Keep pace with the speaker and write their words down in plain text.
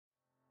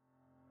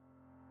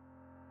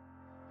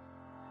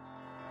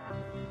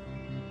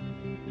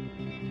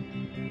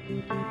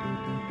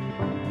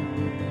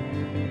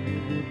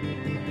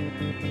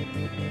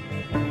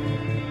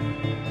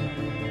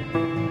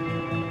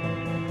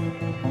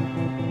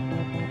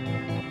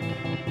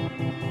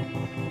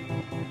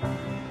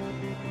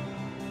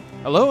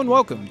Hello and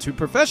welcome to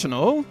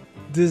Professional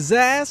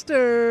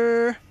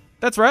Disaster.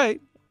 That's right.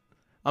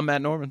 I'm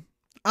Matt Norman.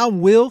 I'm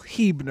Will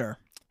Hebner.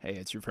 Hey,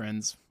 it's your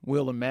friends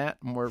Will and Matt,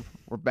 and we're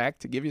back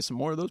to give you some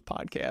more of those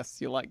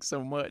podcasts you like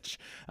so much.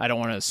 I don't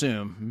want to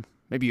assume.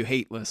 Maybe you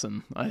hate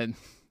listen. It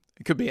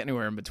could be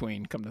anywhere in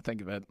between, come to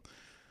think of it.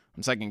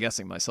 I'm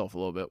second-guessing myself a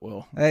little bit,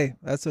 Will. Hey,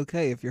 that's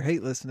okay. If you're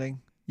hate listening,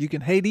 you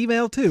can hate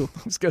email too.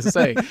 I was going to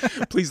say,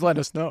 please let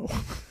us know.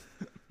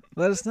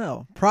 Let us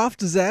know.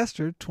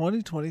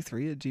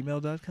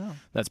 profdisaster2023@gmail.com.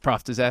 That's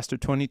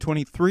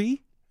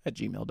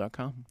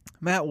profdisaster2023@gmail.com.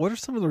 Matt, what are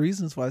some of the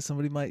reasons why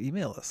somebody might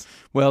email us?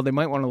 Well, they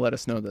might want to let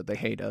us know that they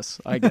hate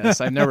us, I guess.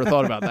 I've never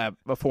thought about that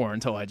before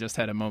until I just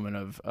had a moment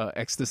of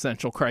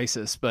existential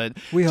crisis. But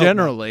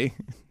generally,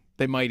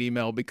 they might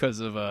email because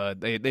of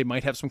they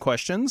might have some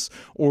questions,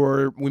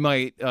 or we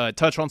might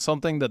touch on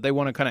something that they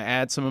want to kind of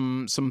add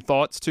some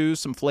thoughts to,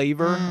 some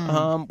flavor,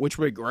 which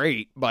would be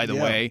great, by the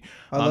way.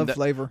 I love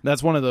flavor.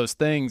 That's one of those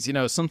things,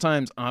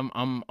 sometimes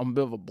I'm a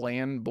bit of a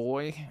bland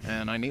boy,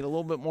 and I need a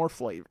little bit more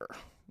flavor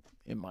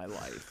in my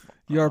life.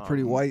 You are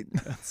pretty white.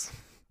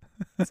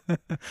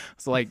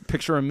 It's like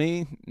picturing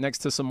me next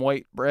to some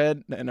white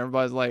bread, and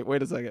everybody's like,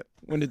 wait a second,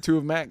 when did two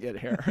of Matt get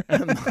here?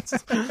 And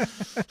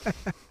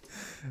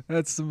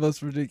that's the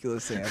most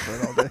ridiculous thing I've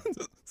heard all day.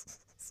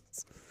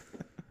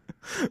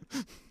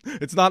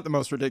 It's not the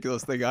most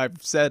ridiculous thing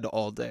I've said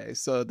all day,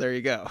 so there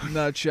you go.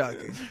 Not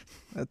shocking.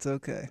 That's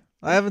okay.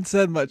 I haven't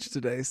said much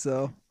today,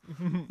 so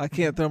I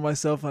can't throw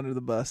myself under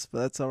the bus, but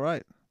that's all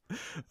right.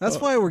 That's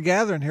why we're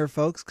gathering here,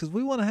 folks, because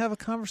we want to have a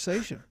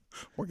conversation.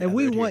 And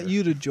we want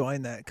you to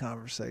join that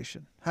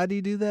conversation. How do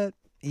you do that?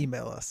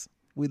 Email us.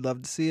 We'd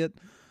love to see it.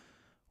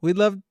 We'd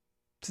love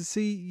to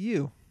see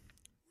you.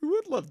 We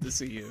would love to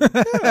see you.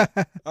 Yeah.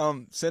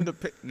 Send a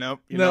pic. Nope.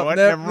 You know what?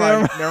 Never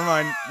mind.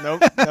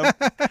 Nope.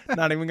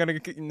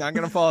 Not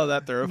gonna follow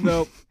that through.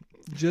 Nope.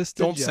 Just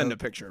don't send a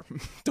picture.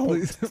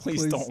 Don't.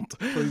 Please don't.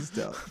 Please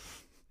don't.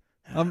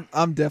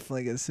 I'm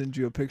definitely gonna send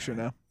you a picture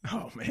now.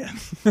 Oh man.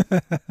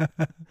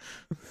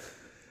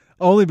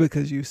 Only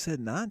because you said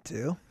not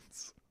to.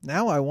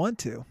 Now I want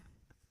to.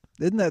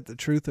 Isn't that the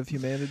truth of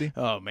humanity?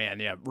 Oh man,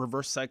 yeah.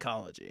 Reverse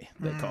psychology,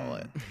 they call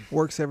it.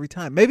 Works every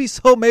time. Maybe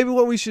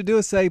what we should do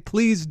is say,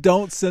 please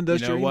don't send us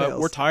your emails.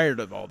 We're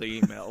tired of all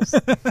the emails.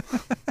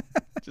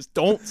 Just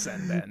don't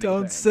send anything.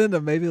 Don't send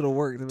them. Maybe it'll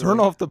work. Turn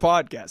off the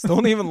podcast.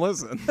 Don't even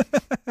listen.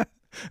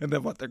 And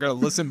then what? They're going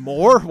to listen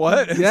more?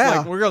 What? It's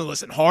like, we're going to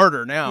listen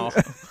harder now.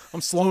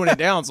 I'm slowing it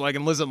down so I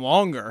can listen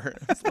longer.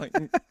 It's like...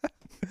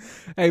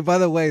 Hey, by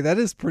the way, that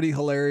is pretty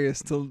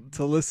hilarious to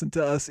listen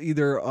to us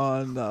either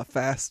on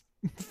fast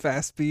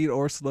speed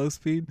or slow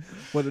speed.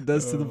 What it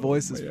does to the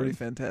voice is pretty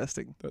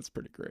fantastic. That's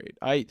pretty great.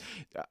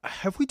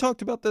 Have we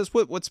talked about this?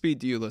 What speed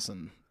do you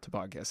listen to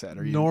podcasts at?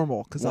 Are you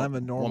normal? Because I'm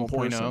a normal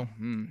 1.0.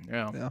 person.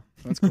 Yeah,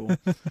 that's cool.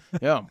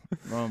 Yeah.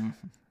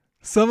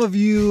 Some of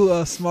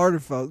you smarter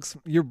folks,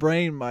 your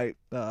brain might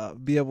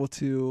be able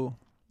to,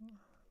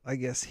 I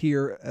guess,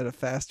 hear at a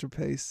faster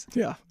pace.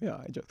 Yeah.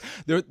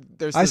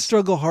 I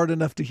struggle hard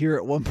enough to hear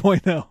at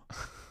 1.0.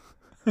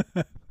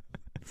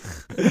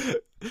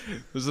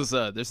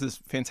 There's this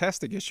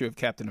fantastic issue of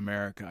Captain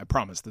America. I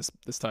promise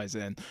this ties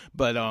in,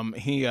 but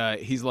he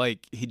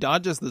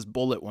dodges this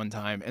bullet one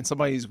time, and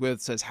somebody he's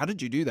with says, "How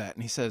did you do that?"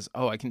 And he says,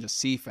 "Oh, I can just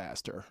see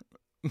faster."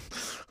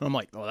 I'm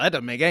like, well, that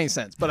doesn't make any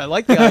sense, but I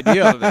like the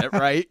idea of it,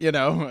 right?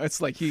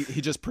 It's like he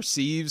just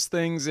perceives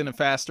things in a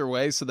faster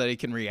way so that he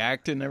can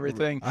react and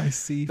everything. I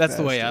see. That's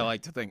faster. The way I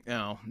like to think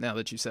now. Now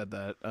that you said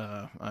that,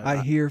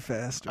 I hear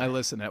faster. I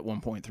listen at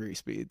 1.3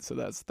 speed, so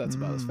that's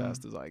about as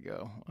fast as I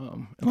go.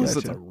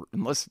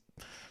 Unless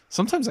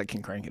sometimes I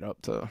can crank it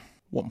up to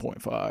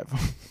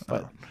 1.5,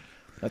 but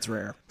that's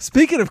rare.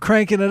 Speaking of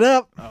cranking it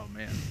up, oh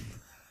man.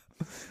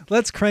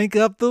 Let's crank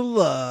up the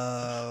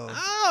love.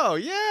 Oh,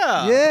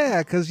 yeah.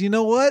 Yeah, because you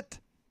know what?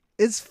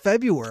 It's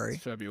February.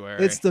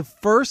 It's the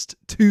first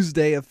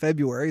Tuesday of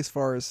February as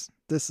far as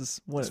this is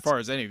when as far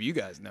as any of you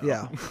guys know.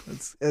 Yeah,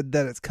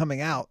 it's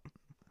coming out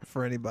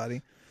for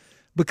anybody.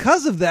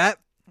 Because of that,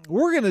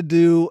 we're going to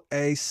do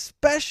a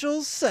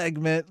special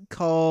segment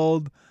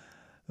called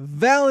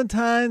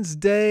Valentine's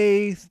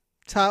Day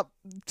Top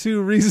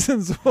 2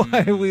 Reasons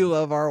Why We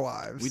Love Our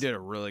Wives. We did a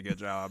really good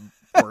job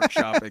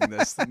workshopping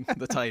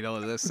the title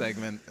of this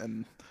segment,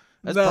 and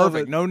that's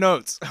perfect. No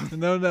notes.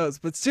 No notes.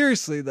 But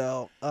seriously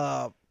though,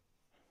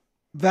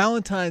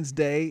 Valentine's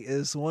Day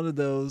is one of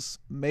those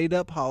made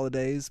up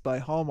holidays by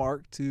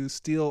Hallmark to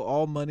steal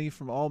all money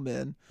from all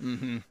men.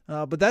 Mm-hmm.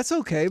 But that's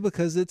okay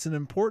because it's an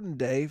important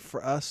day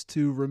for us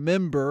to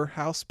remember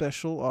how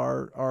special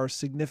our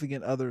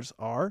significant others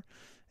are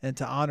and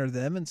to honor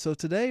them. And so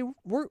today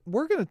we're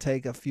going to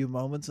take a few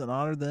moments and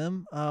honor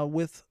them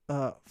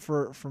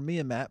for me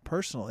and Matt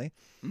personally,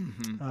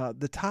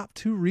 the top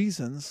 2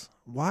 reasons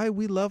why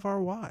we love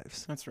our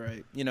wives. That's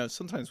right.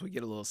 Sometimes we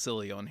get a little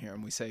silly on here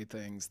and we say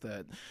things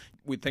that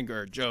we think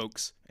are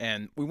jokes,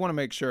 and we want to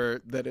make sure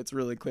that it's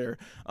really clear.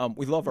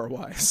 We love our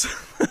wives.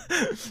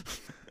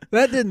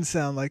 That didn't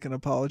sound like an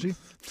apology.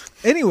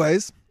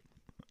 Anyways,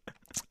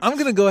 I'm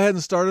gonna go ahead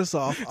and start us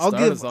off. I'll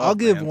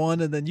give man.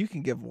 one, and then you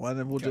can give one,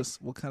 and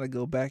we'll kind of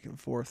go back and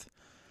forth.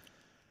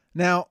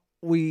 Now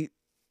we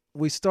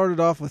started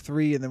off with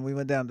 3, and then we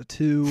went down to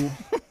 2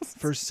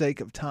 for sake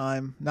of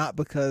time, not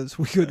because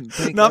we couldn't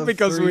think. Not of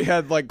because 3. we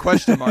had like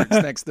question marks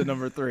next to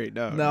number 3.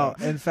 No.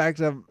 In fact,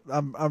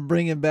 I'm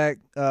bringing back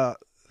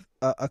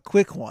a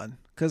quick one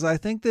because I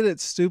think that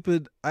it's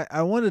stupid.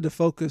 I wanted to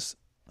focus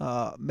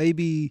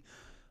maybe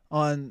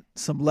on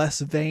some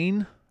less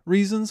vain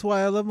reasons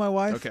why I love my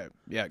wife. Okay.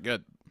 Yeah.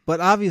 Good.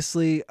 But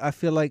obviously, I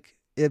feel like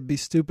it'd be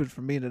stupid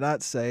for me to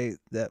not say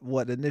that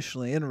what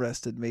initially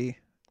interested me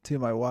to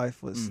my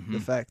wife was the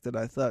fact that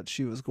I thought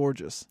she was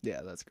gorgeous.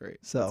 Yeah, that's great.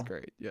 So that's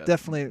great. Yeah,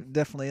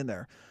 definitely in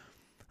there.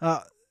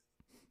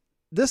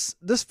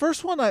 This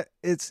first one,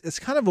 it's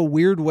kind of a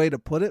weird way to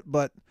put it,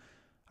 but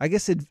I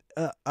guess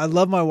I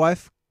love my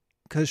wife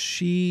because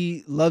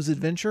she loves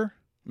adventure.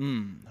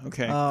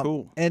 Okay,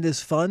 cool. And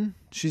is fun.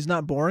 She's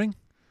not boring.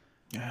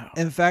 Yeah.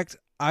 In fact,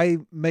 I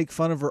make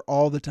fun of her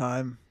all the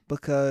time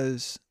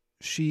because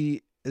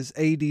she is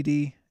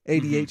ADD,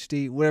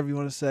 ADHD, whatever you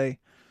want to say,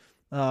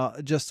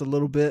 just a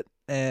little bit.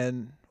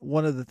 And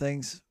one of the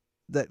things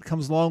that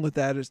comes along with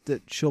that is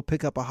that she'll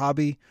pick up a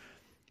hobby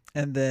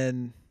and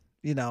then,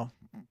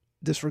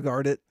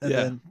 disregard it and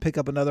then pick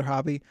up another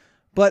hobby.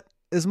 But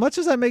as much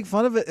as I make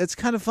fun of it, it's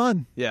kind of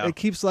fun. Yeah. It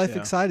keeps life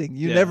exciting.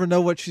 You never know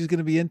what she's going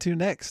to be into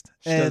next.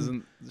 She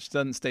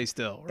doesn't stay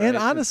still. Right? And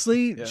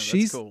honestly,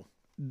 she's cool.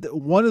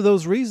 One of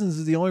those reasons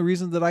is the only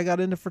reason that I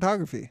got into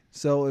photography.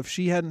 So if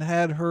she hadn't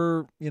had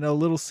her,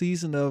 little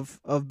season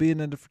of being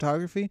into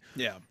photography,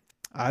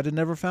 I'd have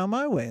never found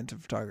my way into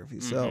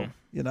photography. So,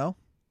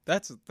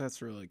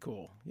 that's really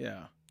cool.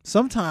 Yeah.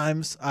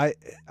 Sometimes I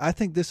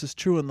think this is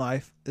true in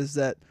life is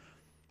that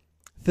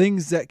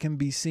things that can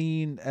be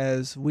seen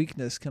as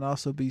weakness can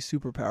also be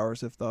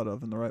superpowers if thought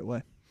of in the right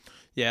way.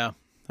 Yeah.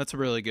 That's a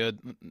really good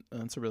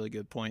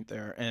point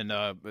there, and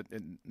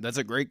that's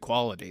a great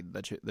quality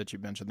that you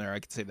mentioned there. I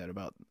could say that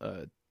about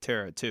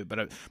Tara too, but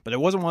it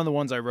wasn't one of the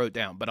ones I wrote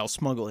down. But I'll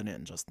smuggle it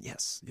in. Just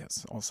yes.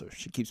 Also,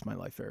 she keeps my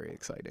life very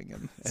exciting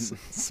and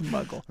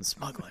smuggle. I'm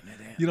smuggling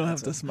it in. You don't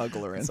have to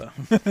smuggle her in.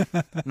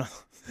 No.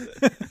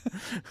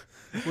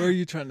 Where are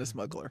you trying to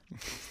smuggle her?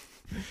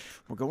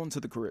 We're going to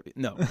the Caribbean.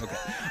 No,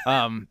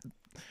 okay.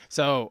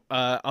 So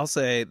I'll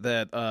say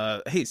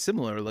that, hey,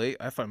 similarly,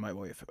 I find my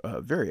wife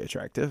very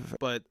attractive.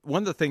 But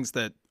one of the things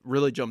that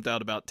really jumped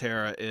out about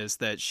Tara is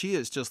that she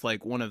is just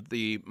like one of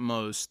the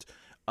most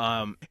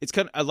it's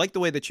kind of, I like the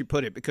way that you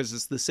put it because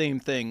it's the same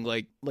thing.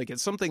 Like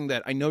it's something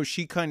that I know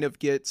she kind of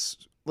gets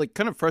like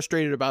kind of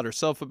frustrated about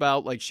herself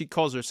about. Like she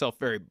calls herself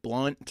very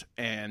blunt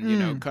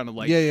and, kind of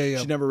like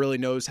she never really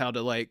knows how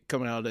to like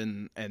come out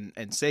and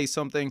say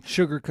something.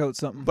 Sugarcoat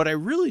something. But I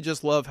really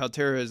just love how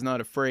Tara is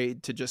not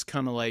afraid to just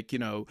kind of like,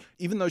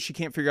 even though she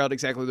can't figure out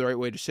exactly the right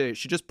way to say it,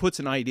 she just puts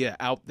an idea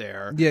out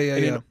there. And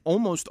it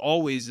almost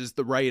always is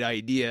the right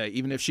idea,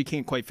 even if she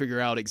can't quite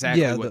figure out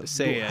exactly what to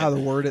say how to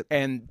word it.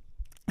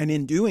 And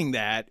in doing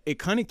that, it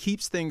kind of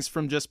keeps things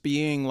from just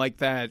being like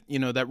that,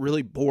 that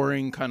really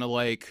boring kind of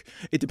like,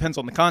 it depends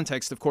on the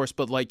context, of course,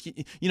 but like,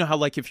 how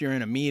like if you're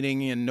in a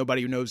meeting and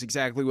nobody knows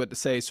exactly what to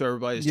say, so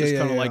everybody's just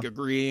kind of like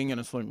agreeing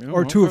and it's like,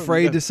 or too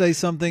afraid to say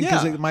something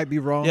because it might be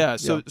wrong.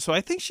 So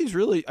I think she's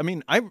really,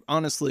 I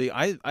honestly,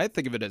 I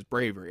think of it as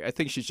bravery. I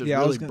think she's just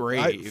really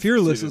brave.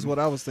 Fearless is what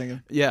I was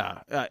thinking.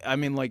 Yeah.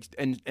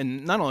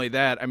 And not only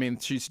that,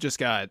 she's just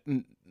got...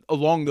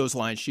 Along those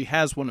lines, she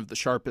has one of the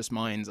sharpest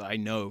minds I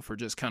know for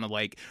just kind of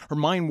like her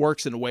mind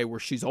works in a way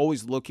where she's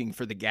always looking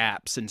for the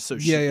gaps. And so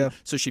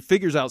she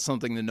figures out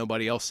something that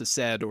nobody else has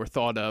said or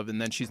thought of. And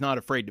then she's not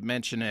afraid to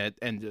mention it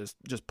and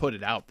just put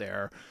it out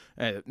there,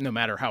 no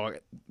matter how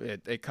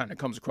it kind of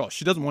comes across.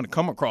 She doesn't want to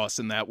come across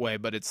in that way,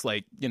 but it's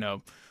like,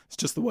 it's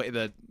just the way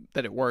that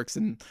it works.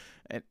 And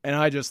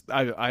I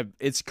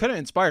it's kind of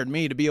inspired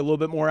me to be a little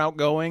bit more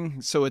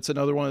outgoing. So it's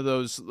another one of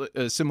those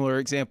similar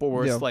example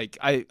where it's like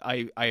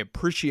I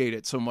appreciate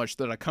it so much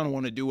that I kind of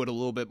want to do it a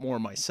little bit more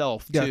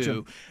myself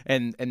too,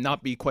 and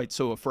not be quite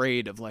so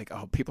afraid of like,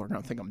 oh, people are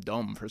gonna think I'm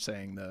dumb for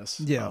saying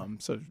this.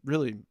 So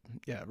really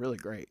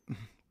great.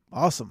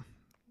 Awesome.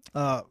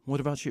 What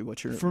about you?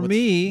 What's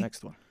me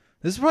next one?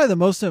 This is probably the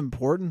most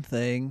important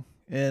thing,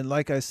 and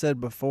like I said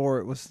before,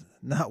 it was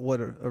not what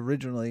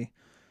originally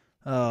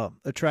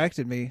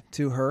attracted me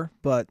to her,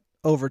 but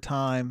over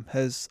time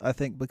has, I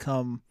think,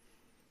 become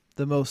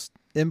the most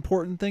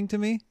important thing to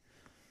me.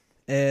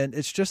 And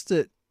it's just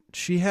that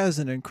she has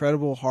an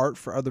incredible heart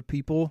for other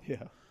people.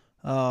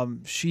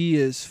 She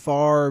is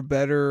far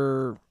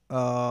better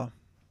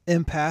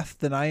empath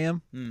than I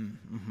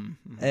am.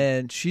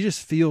 And she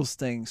just feels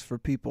things for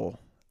people,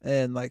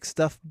 and like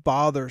stuff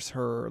bothers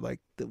her,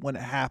 like when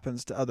it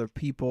happens to other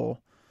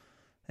people.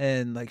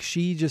 And like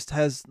she just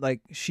has, like,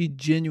 she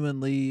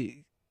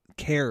genuinely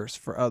cares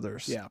for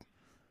others.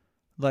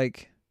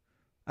 Like,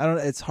 I don't,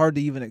 it's hard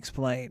to even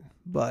explain,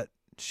 but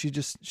she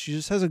just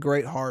has a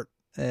great heart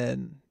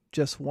and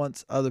just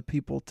wants other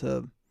people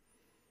to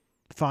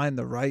find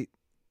the right,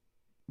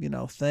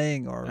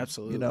 thing, or,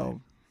 absolutely,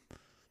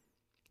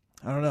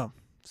 I don't know.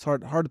 it's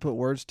hard to put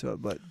words to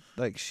it, but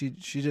like she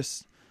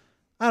just,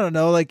 I don't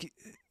know, like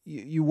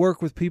you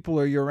work with people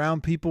or you're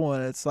around people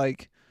and it's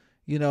like,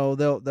 you know,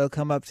 they'll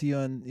come up to you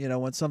and, you know,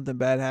 when something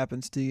bad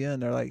happens to you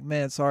and they're like,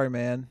 man, sorry,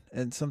 man.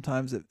 And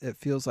sometimes it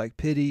feels like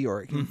pity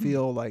or it can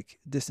feel like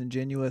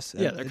disingenuous.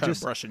 Yeah, and they're kind of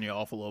brushing you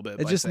off a little bit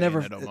it by just saying never,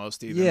 it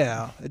almost even.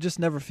 Yeah, it just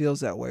never feels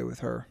that way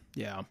with her.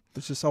 Yeah.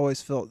 It's just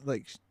always felt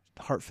like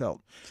heartfelt.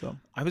 So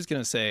I was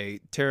going to say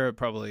Tara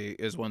probably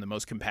is one of the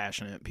most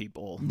compassionate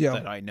people Yeah.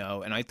 that I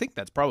know, and I think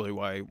that's probably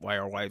why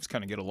our wives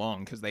kind of get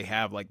along, because they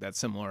have like that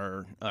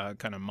similar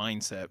kind of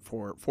mindset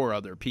for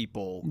other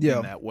people Yeah.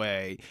 in that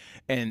way.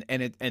 And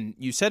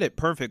you said it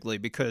perfectly,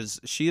 because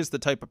she is the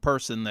type of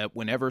person that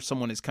whenever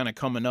someone is kind of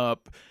coming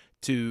up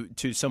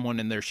to someone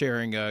and they're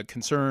sharing a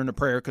concern, a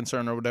prayer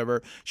concern or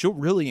whatever, she'll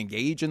really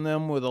engage in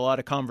them with a lot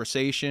of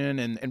conversation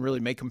and really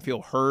make them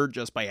feel heard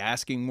just by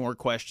asking more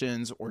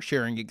questions or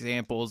sharing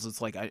examples.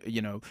 It's like,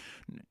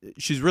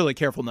 she's really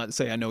careful not to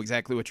say, I know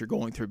exactly what you're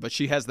going through, but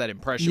she has that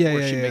impression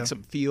where she makes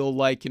them feel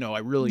like, I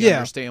really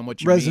understand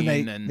what you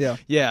resonate. mean. And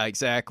yeah,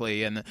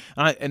 exactly. And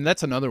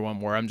that's another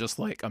one where I'm just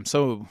like, I'm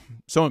so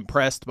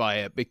impressed by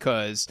it,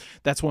 because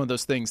that's one of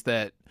those things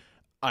that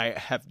I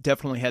have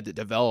definitely had to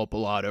develop a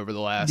lot over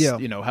the last,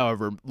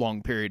 however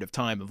long period of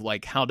time, of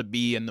like how to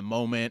be in the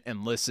moment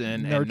and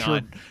listen. Nurture.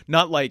 And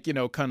not like,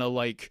 kind of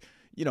like,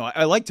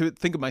 I like to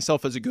think of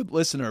myself as a good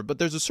listener, but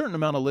there's a certain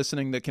amount of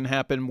listening that can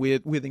happen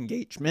with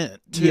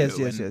engagement too.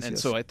 Yes.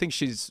 So I think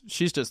she's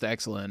just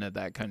excellent at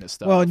that kind of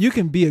stuff. Well, and you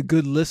can be a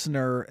good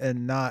listener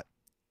and not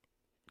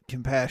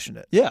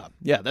compassionate. Yeah,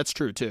 that's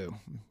true too.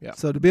 Yeah.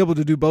 So to be able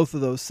to do both of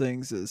those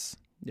things is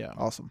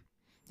awesome.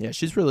 Yeah,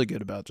 she's really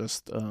good about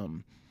just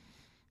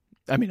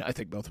I mean, I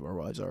think both of our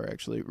wives are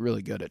actually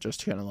really good at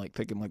just kind of like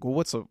thinking like, well,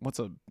 what's a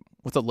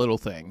little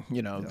thing,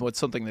 what's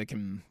something that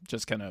can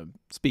just kind of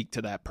speak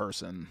to that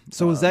person.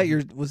 So was that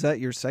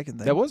your second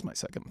thing? That was my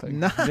second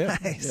thing. Nice.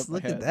 Yep,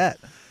 Look at that.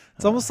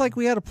 It's almost like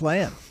we had a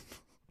plan.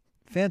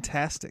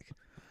 Fantastic.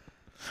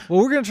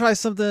 Well, we're gonna try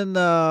something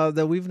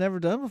that we've never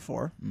done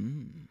before.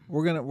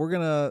 We're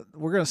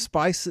gonna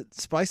spice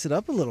it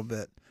up a little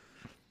bit.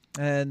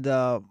 And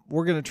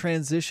we're going to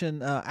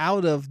transition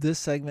out of this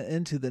segment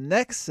into the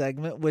next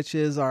segment, which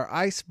is our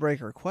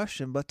icebreaker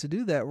question. But to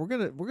do that, we're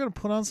gonna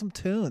put on some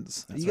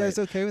tunes. Are you guys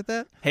okay with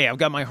that? Hey, I've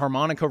got my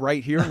harmonica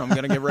right here, and I'm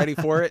going to get ready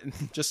for it. And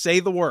just say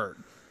the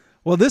word.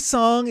 Well, this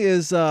song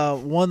is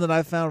one that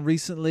I found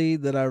recently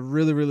that I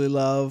really, really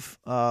love.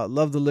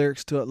 Love the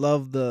lyrics to it.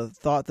 Love the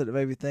thought that it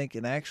made me think.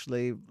 And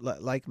actually,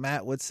 like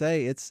Matt would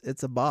say,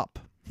 it's a bop.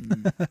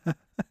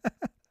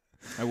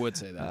 I would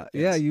say that.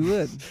 Yeah, you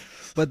would.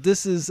 But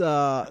this is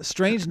a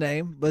strange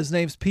name, but his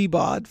name's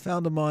Peabod.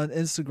 Found him on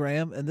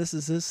Instagram, and this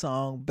is his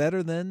song,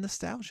 Better Than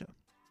Nostalgia.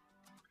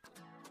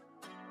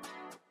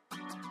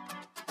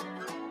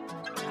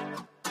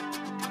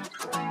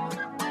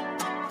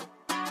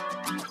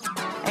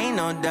 Ain't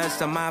no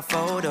dust on my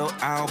photo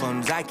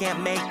albums. I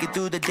can't make it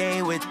through the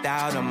day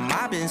without them.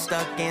 I've been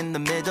stuck in the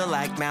middle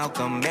like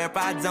Malcolm.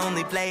 AirPods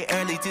only play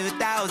early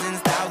 2000s.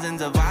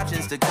 Thousands of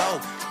options to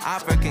cope.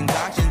 Offer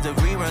concoctions of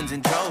reruns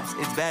and tropes.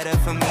 It's better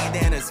for me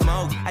than a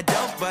smoke. I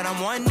dope, but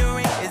I'm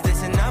wondering, is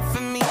this enough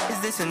for me?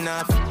 Is this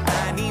enough?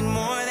 I need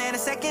more than a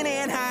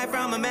secondhand high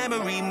from a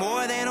memory.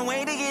 More than a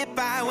way to get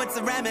by. What's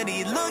the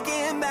remedy?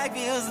 Looking back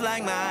feels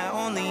like my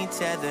only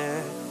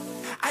tether.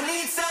 I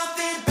need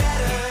something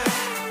better.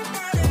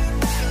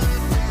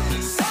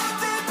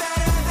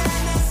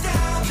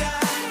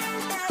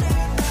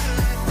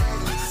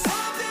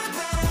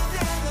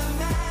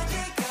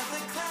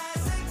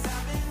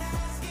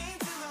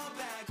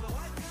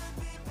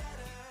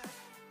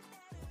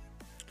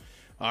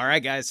 All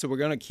right, guys, so we're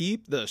going to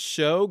keep the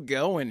show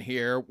going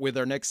here with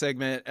our next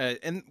segment,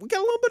 and we got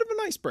a little bit of an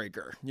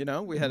icebreaker.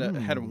 We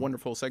had a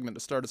wonderful segment to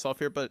start us off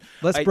here, but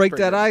let's break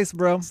that ice,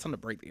 bro. It's time to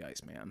break the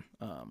ice, man.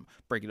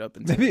 Break it up.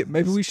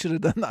 Maybe we should have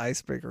done the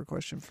icebreaker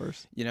question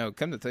first.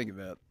 Come to think of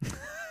it,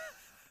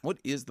 what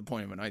is the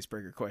point of an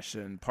icebreaker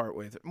question?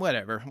 Partway through,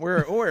 whatever.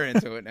 We're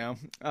into it now.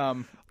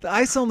 The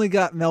ice only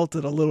got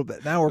melted a little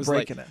bit. Now we're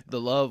breaking it.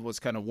 The love was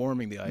kind of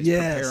warming the ice,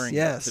 preparing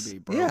it to be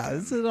broken. Yeah,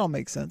 it all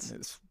makes sense.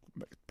 It's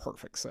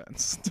perfect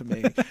sense to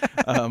me.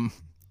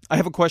 I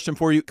have a question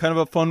for you, kind of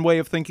a fun way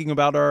of thinking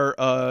about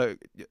our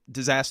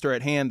disaster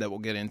at hand that we'll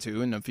get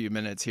into in a few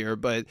minutes here.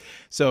 But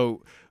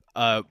so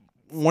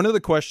one of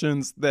the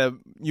questions that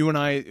you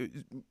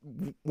and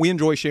we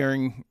enjoy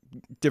sharing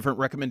different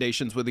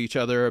recommendations with each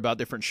other about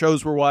different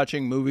shows we're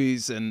watching,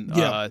 movies, and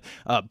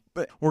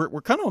but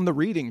we're kind of on the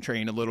reading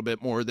train a little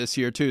bit more this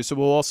year too. So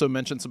we'll also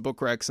mention some book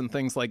recs and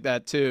things like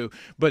that too.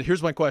 But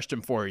here's my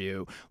question for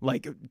you: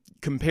 like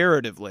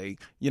comparatively,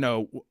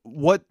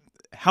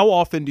 how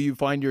often do you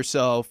find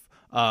yourself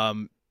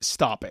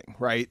stopping,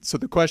 right? So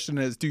the question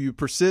is, do you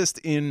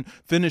persist in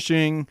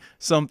finishing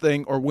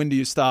something, or when do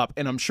you stop?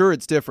 And I'm sure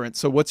it's different.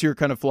 So what's your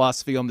kind of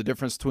philosophy on the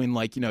difference between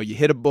you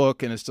hit a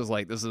book and it's just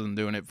like, this isn't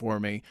doing it for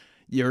me.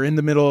 you're in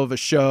the middle of a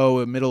show,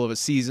 a middle of a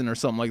season or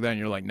something like that, and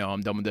you're like, no,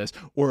 I'm done with this.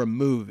 Or a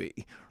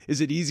movie. Is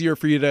it easier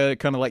for you to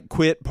kind of like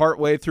quit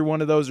partway through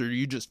one of those, or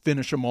you just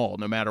finish them all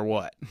no matter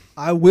what?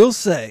 I will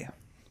say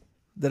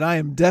that I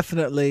am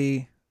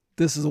definitely,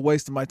 this is a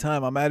waste of my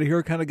time, I'm out of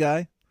here kind of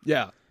guy.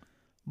 Yeah.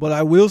 But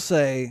I will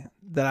say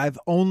that I've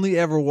only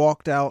ever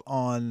walked out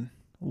on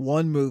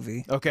one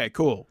movie. Okay,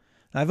 cool.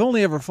 I've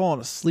only ever fallen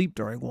asleep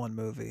during one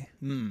movie.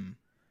 Hmm.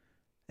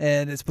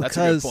 And it's because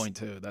That's a good point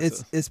too.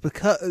 It's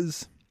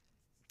because,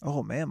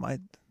 oh man, my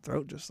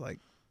throat just like.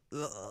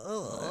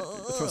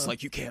 It's just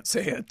like, you can't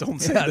say it. Don't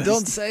say this.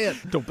 Don't say it.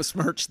 Don't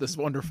besmirch this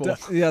wonderful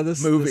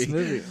this movie. This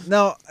movie.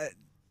 Now,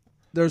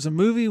 there's a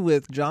movie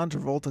with John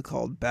Travolta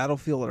called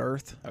Battlefield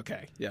Earth.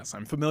 Okay, yes,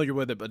 I'm familiar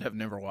with it, but have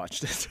never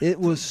watched it. It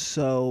was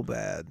so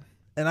bad.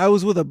 And I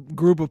was with a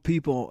group of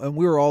people, and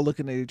we were all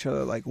looking at each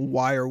other like,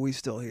 why are we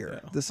still here?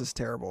 Yeah. This is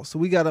terrible. So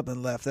we got up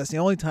and left. That's the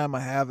only time I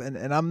have, and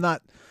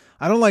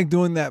I don't like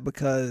doing that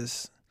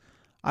because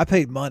I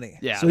paid money.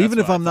 Yeah, so that's even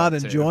if what I I'm not thought,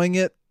 too. enjoying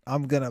it,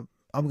 I'm gonna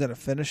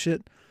finish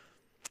it.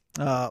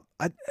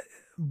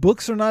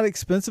 Books are not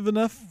expensive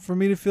enough for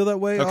me to feel that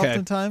way. Okay,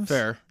 Oftentimes,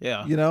 fair,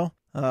 yeah. You know,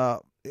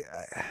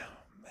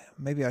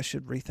 maybe I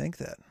should rethink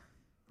that.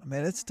 I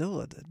mean, it's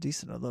still a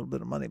decent, a little bit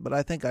of money, but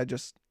I think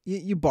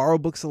you borrow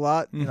books a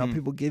lot. You know,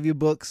 people give you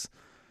books.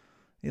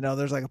 You know,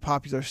 there's like a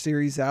popular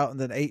series out, and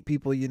then 8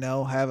 people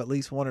have at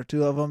least 1 or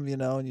 2 of them.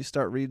 And you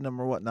start reading them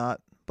or whatnot.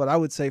 But I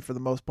would say for the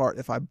most part,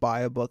 if I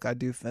buy a book, I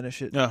do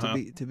finish it.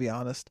 To be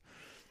honest.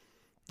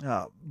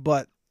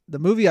 But the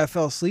movie I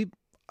fell asleep.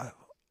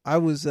 I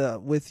was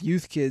with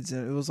youth kids,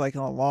 and it was like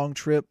on a long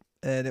trip,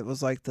 and it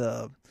was like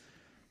the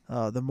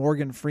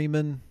Morgan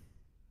Freeman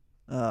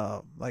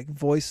like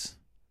voice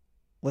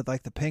with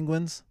like the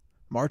penguins,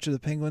 March of the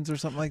Penguins or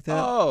something like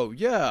that. Oh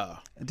yeah,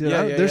 dude.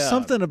 There's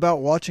something about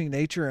watching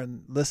nature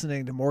and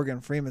listening to Morgan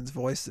Freeman's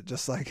voice that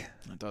just like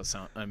it does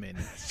sound. I mean,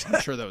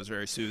 I'm sure that was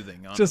very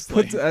soothing. Honestly. Just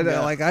puts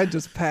like I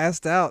just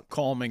passed out,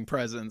 calming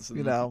presence.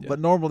 And, But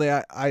normally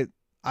I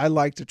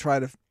like to try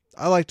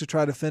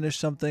to finish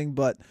something,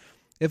 but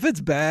if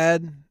it's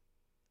bad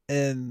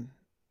and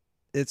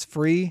it's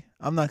free,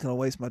 I'm not going to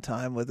waste my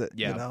time with it.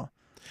 Yeah.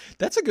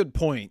 That's a good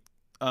point.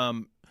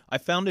 I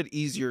found it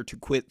easier to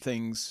quit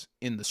things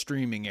in the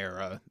streaming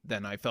era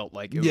than I felt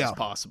like it was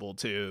possible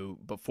to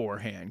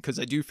beforehand. Because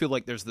I do feel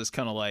like there's this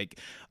kind of like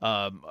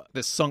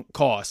this sunk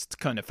cost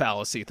kind of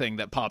fallacy thing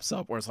that pops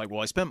up where it's like,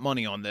 well, I spent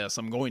money on this.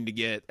 I'm going to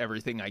get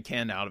everything I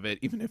can out of it,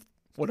 even if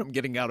what I'm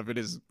getting out of it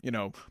is,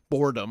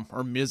 boredom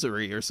or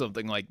misery or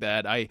something like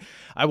that. I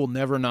will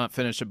never not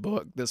finish a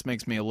book. This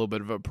makes me a little bit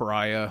of a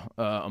pariah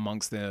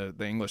amongst the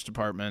English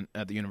department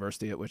at the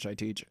university at which I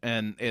teach.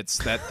 And it's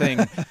that thing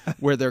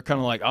where they're kind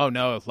of like, oh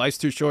no, life's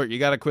too short. You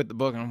got to quit the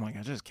book. And I'm like,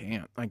 I just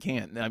can't. I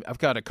can't. I've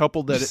got a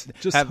couple that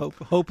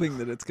hoping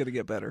that it's going to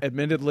get better.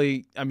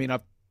 Admittedly, I mean,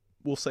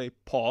 we'll say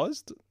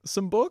paused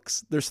some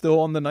books. They're still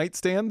on the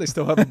nightstand. They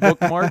still have a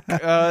bookmark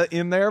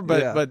in there,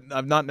 but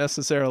I've not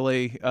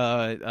necessarily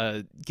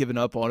given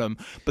up on them.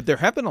 But there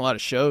have been a lot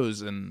of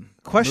shows and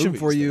question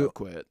for you.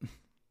 Quit.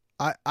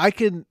 I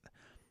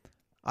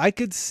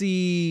could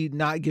see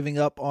not giving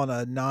up on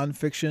a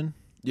nonfiction.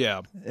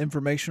 Yeah,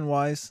 information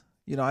wise,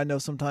 I know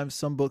sometimes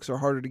some books are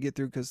harder to get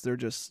through because they're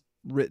just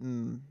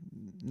written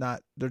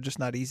they're just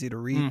not easy to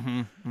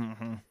read.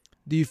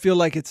 Do you feel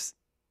like it's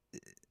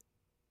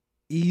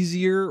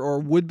easier or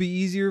would be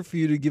easier for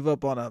you to give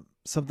up on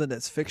something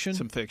that's fiction?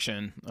 Some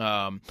fiction,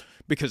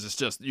 because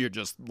you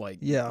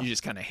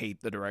just kind of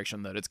hate the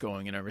direction that it's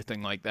going and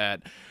everything like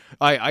that.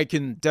 I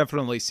can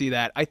definitely see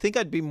that. I think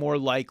I'd be more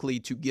likely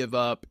to give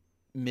up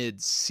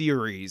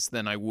mid-series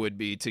than I would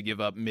be to give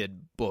up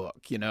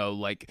mid-book.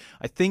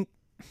 I think,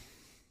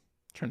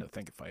 trying to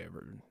think if I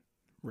ever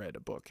read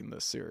a book in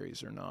this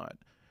series or not.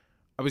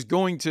 I was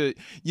going to,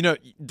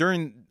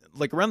 during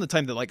around the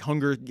time that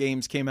Hunger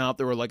Games came out,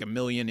 there were 1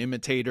 million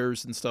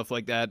imitators and stuff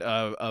like that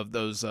of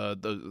those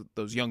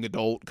young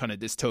adult kind of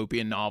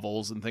dystopian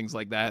novels and things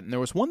like that. And there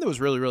was one that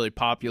was really, really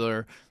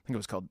popular. I think it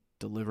was called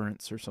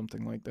Deliverance or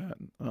something like that.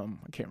 I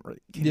can't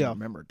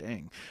remember.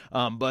 Dang.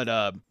 But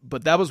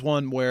that was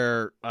one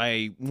where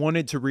I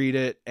wanted to read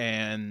it,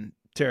 and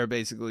Tara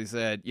basically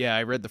said, "Yeah,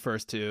 I read the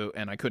first 2,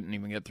 and I couldn't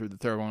even get through the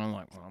third one." I'm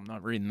like, "Well, I'm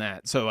not reading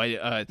that." So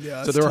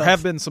so there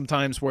have been some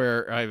times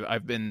where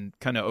I've been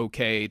kind of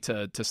okay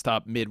to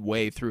stop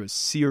midway through a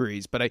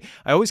series, but I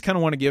always kind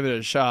of want to give it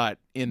a shot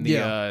in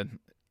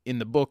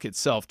the book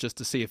itself, just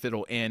to see if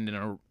it'll end in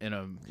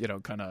a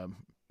kind of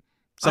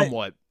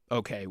somewhat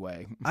okay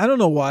way. I don't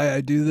know why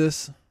I do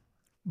this,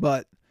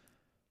 but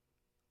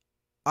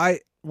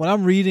when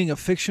I'm reading a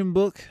fiction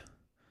book,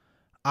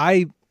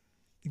 I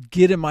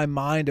get in my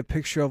mind a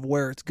picture of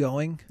where it's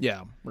going.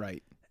 Yeah,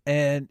 right.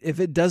 And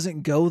if it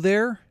doesn't go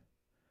there,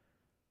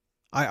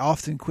 I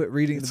often quit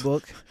reading the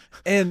book.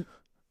 And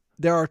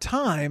there are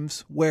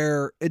times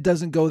where it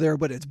doesn't go there,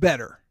 but it's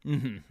better.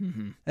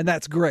 And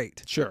that's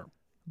great. Sure.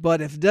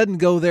 But if it doesn't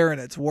go there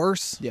and it's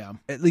worse,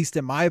 at least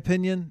in my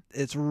opinion,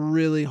 it's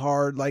really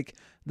hard.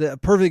 The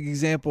perfect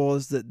example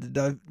is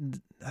that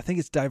I think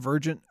it's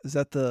Divergent. Is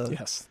that the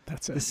Yes,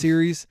 that's the it.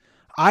 series?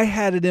 I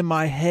had it in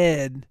my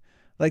head,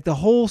 like the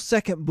whole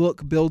second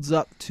book builds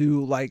up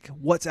to like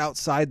what's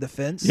outside the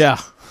fence.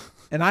 Yeah.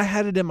 And I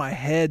had it in my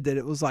head that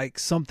it was like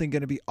something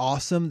going to be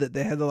awesome that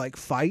they had to like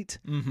fight.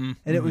 Mm-hmm.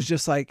 And it was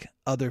just like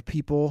other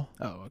people.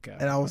 Oh, okay.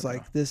 And I was Okay.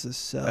 like, this is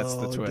so That's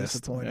the twist.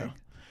 disappointing.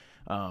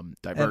 Yeah.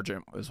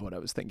 Divergent was what I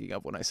was thinking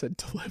of when I said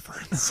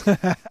Deliverance.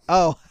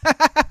 Oh.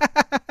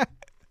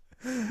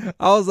 I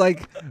was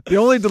like, the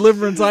only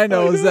Deliverance I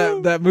know is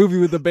that movie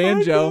with the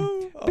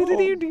banjo. Oh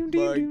my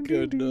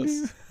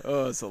goodness.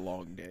 Oh, it's a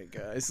long day,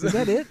 guys. Is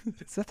that it?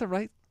 Is that the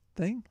right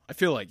thing? I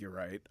feel like you're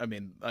right. I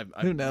mean,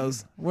 Who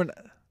knows?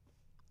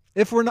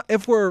 If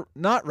we're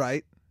not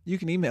right, you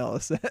can email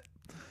us at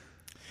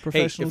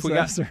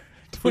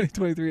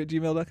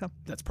professionaldisaster2023@gmail.com.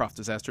 That's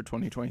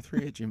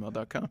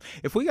profdisaster2023@gmail.com.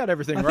 If we got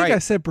everything I right. think I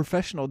said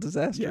professional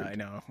disaster. Yeah, I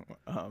know.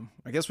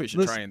 I guess we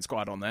should try and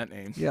squat on that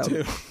name. Yeah,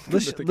 too.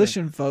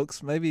 listen,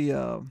 folks. Maybe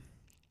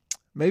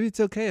it's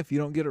okay if you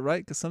don't get it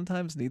right, because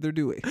sometimes neither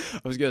do we.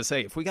 I was gonna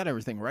say, if we got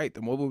everything right,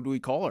 then what would we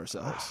call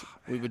ourselves?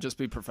 We would just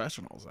be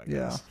professionals, I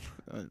Yeah. guess.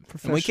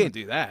 And we can't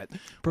do that.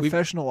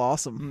 Professional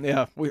awesome.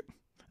 Yeah,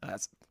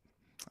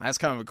 that's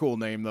kind of a cool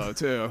name though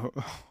too.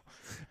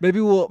 Maybe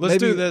Let's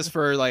do this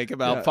for like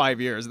about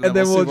 5 years, and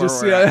then we'll just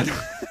see.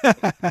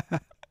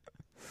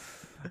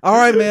 All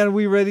right, man.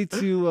 We ready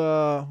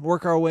to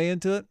work our way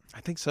into it?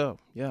 I think so.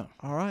 Yeah.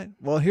 All right.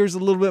 Well, here's a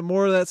little bit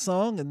more of that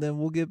song, and then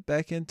we'll get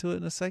back into it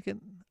in a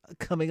second.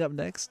 Coming up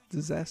next,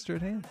 Disaster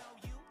at Hand.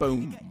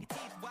 Boom.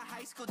 What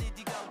high school did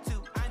you go to?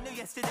 I knew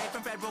yesterday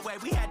from Federal Way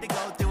we had to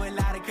go through a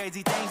lot of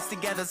crazy things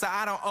together, so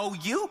I don't owe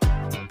you.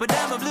 But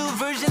I'm a blue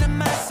version of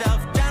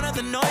myself. Down on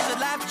the noise of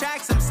laugh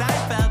tracks, I'm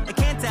Seinfeld. I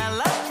can't tell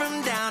up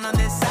from down on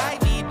this side.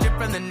 Trip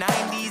from the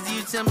 90s,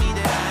 you tell me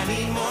that I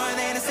need more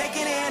than a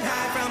second-hand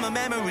high from a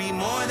memory,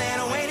 more than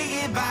a way to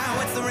get by.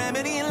 What's the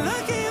remedy? And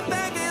looking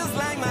back is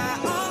like my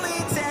only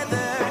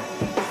tether.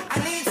 I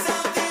need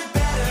something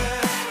better.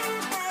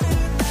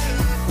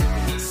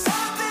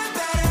 Something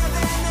better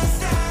than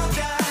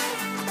nostalgia.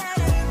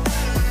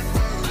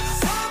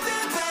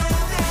 Something better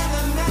than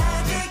the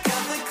magic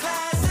of the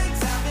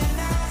classics. I've been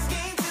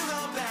asking to go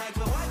back,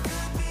 but what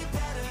could be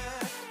better?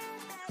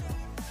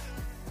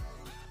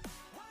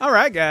 All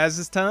right, guys,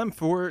 it's time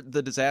for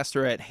the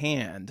disaster at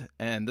hand.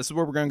 And this is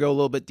where we're going to go a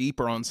little bit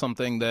deeper on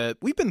something that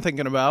we've been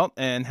thinking about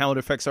and how it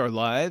affects our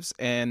lives.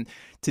 And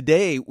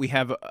today we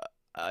have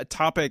a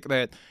topic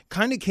that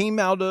kind of came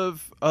out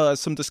of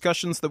some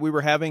discussions that we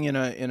were having in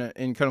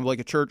kind of like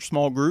a church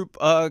small group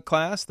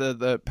class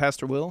that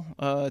Pastor Will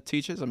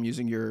teaches. I'm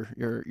using your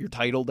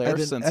title there it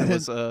was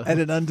at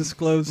an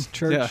undisclosed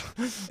church. Yeah.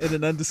 In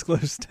an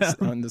undisclosed town.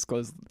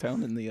 Undisclosed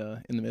town in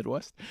the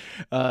Midwest.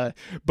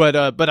 But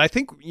I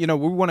think we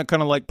want to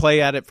kind of like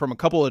play at it from a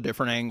couple of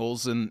different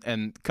angles and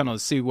kind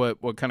of see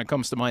what kind of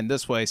comes to mind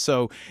this way.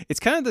 So it's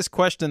kind of this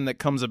question that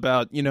comes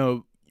about.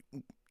 You're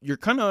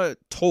kind of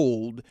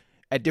told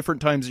at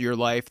different times of your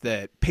life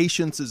that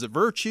patience is a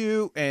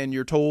virtue, and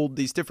you're told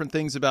these different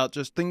things about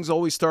just things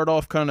always start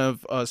off kind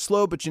of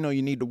slow, but you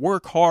need to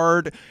work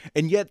hard.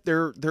 And yet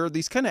there are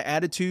these kind of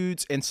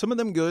attitudes, and some of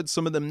them good,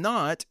 some of them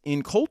not,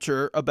 in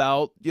culture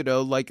about,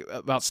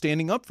 about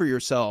standing up for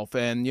yourself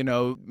and,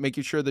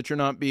 making sure that you're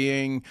not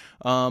being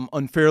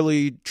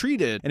unfairly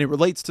treated. And it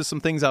relates to some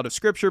things out of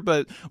scripture,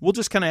 but we'll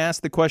just kind of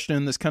ask the question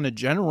in this kind of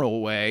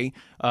general way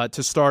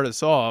to start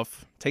us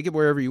off. Take it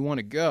wherever you want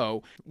to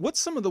go. What's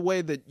some of the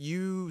way that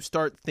you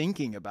start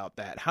thinking about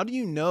that? How do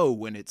you know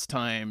when it's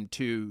time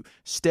to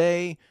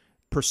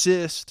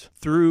persist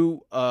through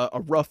a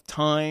rough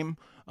time?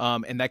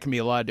 And that can be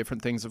a lot of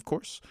different things, of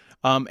course.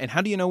 And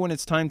how do you know when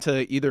it's time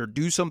to either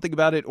do something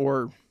about it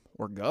or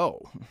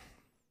go?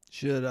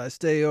 Should I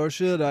stay or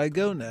should I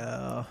go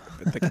now? I've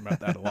been thinking about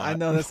that a lot. I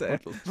know that's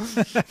it.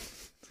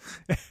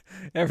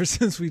 Ever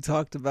since we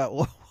talked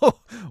about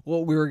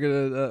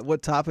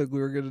what topic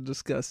we were gonna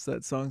discuss,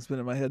 that song's been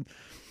in my head.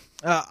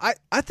 I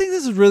think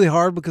this is really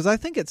hard because I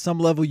think at some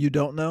level you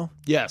don't know.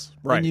 Yes,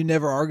 right. And you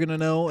never are gonna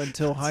know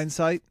until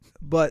hindsight.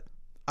 But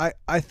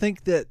I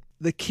think that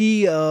the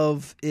key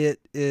of it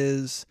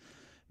is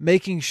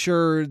making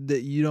sure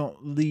that you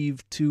don't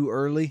leave too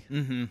early.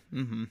 Mm-hmm.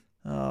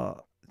 Mm-hmm.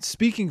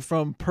 Speaking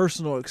from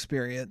personal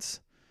experience,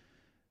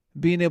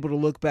 being able to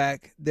look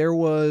back, there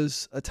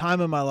was a time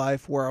in my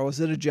life where I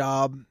was at a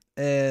job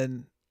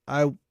and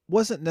I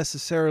wasn't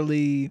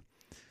necessarily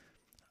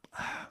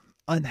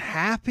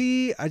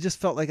unhappy. I just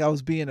felt like I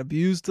was being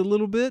abused a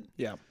little bit.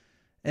 Yeah.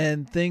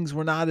 And things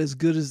were not as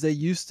good as they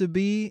used to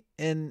be.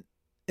 And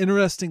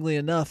interestingly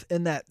enough,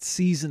 in that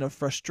season of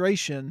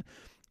frustration,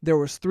 there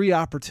was 3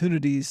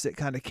 opportunities that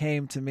kind of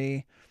came to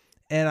me.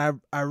 And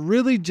I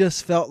really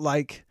just felt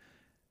like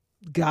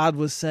God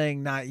was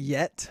saying, not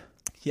yet.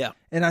 Yeah.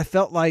 And I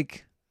felt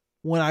like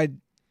when I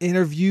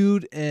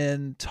interviewed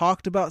and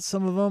talked about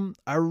some of them,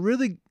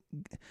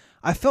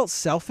 I felt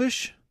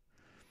selfish.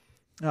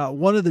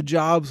 One of the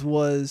jobs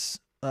was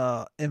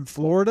in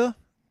Florida,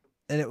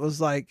 and it was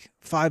like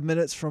 5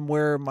 minutes from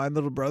where my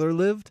middle brother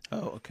lived.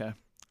 Oh, okay.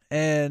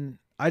 And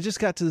I just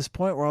got to this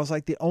point where I was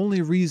like, the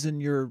only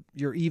reason you're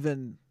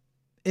even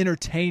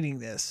entertaining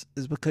this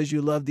is because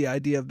you love the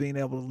idea of being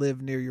able to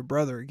live near your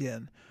brother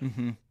again.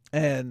 Mm-hmm.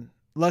 And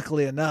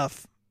luckily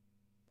enough,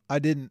 I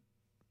didn't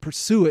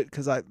pursue it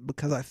because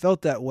I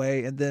felt that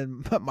way. And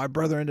then my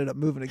brother ended up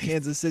moving to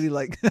Kansas City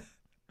like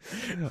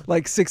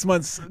 6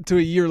 months to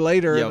a year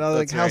later. Yep, and I was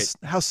like, right.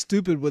 how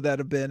stupid would that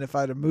have been if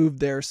I'd have moved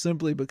there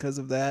simply because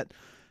of that?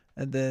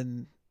 And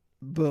then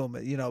boom,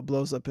 it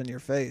blows up in your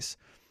face.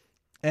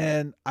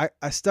 And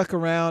I stuck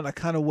around, I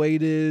kind of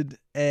waited,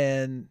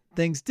 and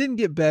things didn't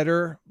get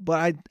better,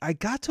 but I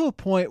got to a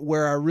point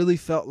where I really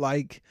felt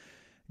like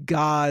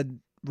God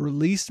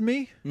released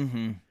me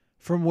Mm-hmm.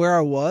 from where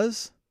I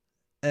was.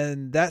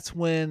 And that's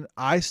when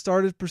I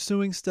started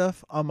pursuing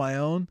stuff on my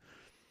own.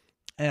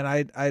 And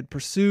I'd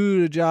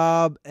pursued a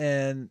job,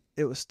 and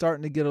it was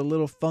starting to get a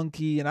little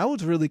funky, and I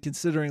was really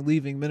considering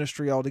leaving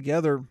ministry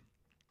altogether.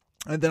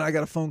 And then I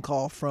got a phone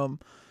call from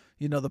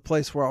the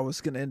place where I was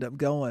going to end up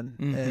going,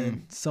 Mm-hmm.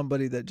 and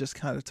somebody that just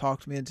kind of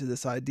talked me into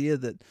this idea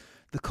that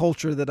the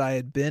culture that I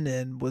had been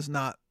in was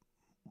not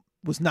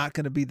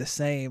going to be the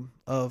same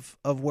of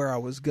where I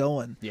was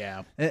going.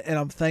 Yeah. And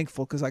I'm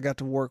thankful because I got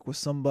to work with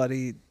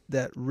somebody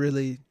that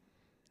really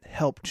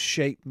helped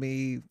shape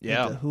me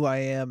into who I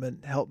am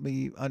and helped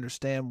me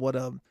understand what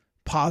a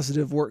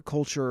positive work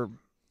culture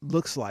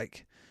looks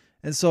like.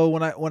 And so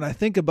when I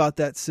think about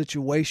that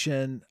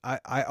situation,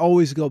 I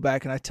always go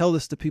back, and I tell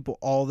this to people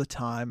all the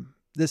time.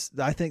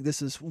 I think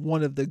this is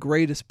one of the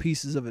greatest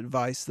pieces of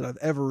advice that I've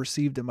ever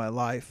received in my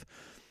life.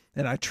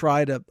 And I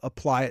try to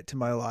apply it to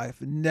my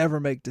life and never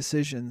make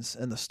decisions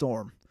in the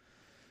storm,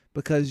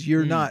 because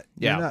you're not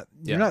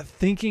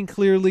thinking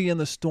clearly in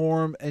the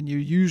storm, and you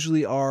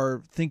usually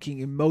are thinking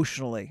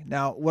emotionally.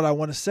 Now, what I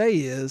want to say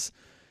is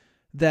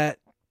that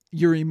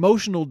your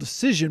emotional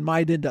decision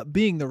might end up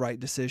being the right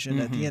decision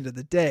at the end of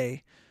the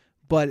day,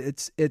 but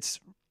it's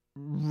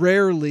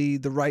rarely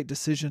the right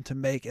decision to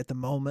make at the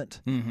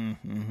moment. Mm-hmm.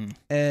 Mm-hmm.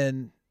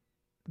 And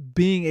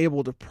being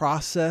able to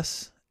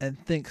process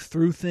and think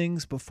through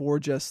things before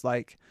just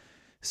like,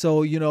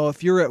 so,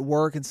 if you're at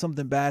work and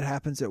something bad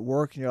happens at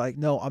work and you're like,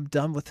 no, I'm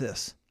done with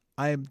this.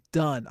 I am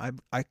done.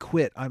 I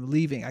quit. I'm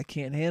leaving. I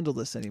can't handle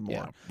this anymore.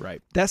 Yeah,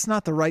 right. That's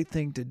not the right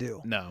thing to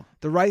do. No.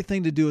 The right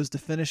thing to do is to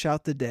finish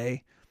out the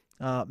day,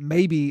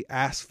 maybe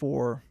ask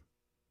for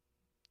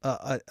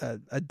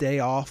a day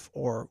off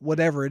or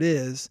whatever it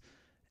is,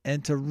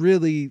 and to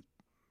really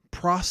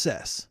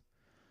process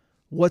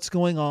what's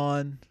going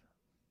on.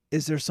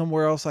 Is there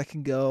somewhere else I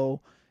can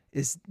go?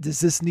 Does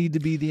this need to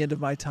be the end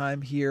of my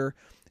time here?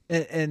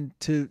 And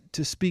to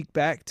speak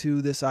back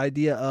to this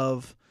idea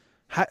of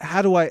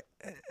how do I,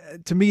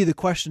 to me, the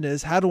question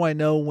is, how do I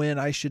know when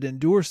I should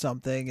endure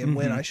something and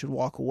when I should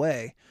walk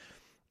away?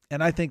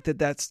 And I think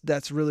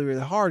that's really,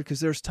 really hard, because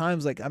there's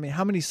times like,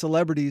 how many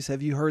celebrities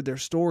have you heard their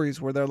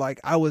stories where they're like,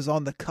 I was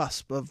on the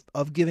cusp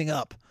of giving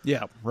up.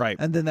 Yeah, right.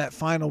 And then that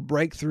final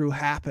breakthrough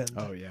happened.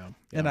 Oh, yeah.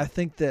 And I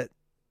think that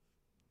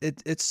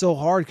it's so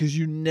hard because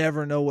you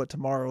never know what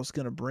tomorrow's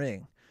going to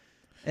bring.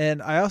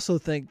 And I also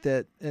think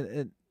that,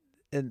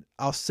 and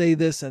I'll say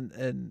this,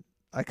 and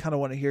I kind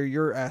of want to hear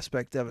your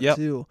aspect of it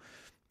too,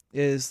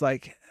 is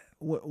like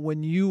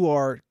when you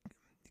are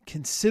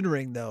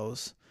considering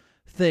those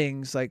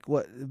things, like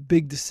what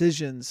big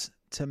decisions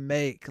to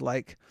make,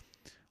 like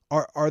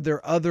are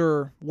there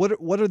other,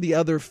 what are the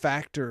other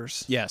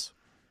factors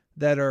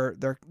that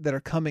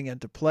are coming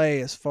into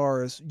play as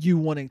far as you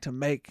wanting to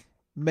make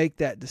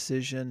that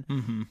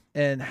decision,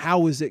 and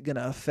how is it going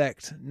to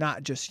affect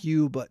not just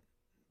you but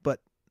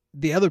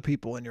the other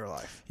people in your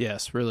life?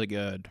 Yes, really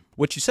good.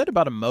 What you said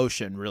about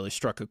emotion really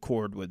struck a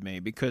chord with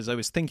me, because I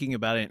was thinking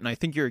about it, and I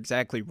think you're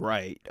exactly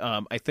right.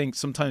 I think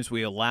sometimes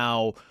we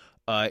allow,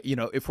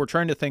 if we're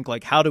trying to think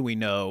like, how do we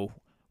know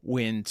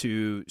when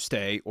to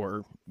stay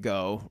or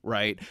go,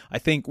 right? I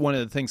think one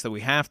of the things that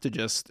we have to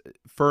just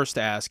first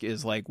ask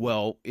is like,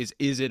 well, is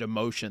it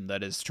emotion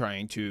that is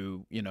trying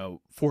to,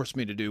 force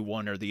me to do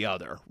one or the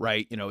other,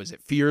 right? Is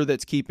it fear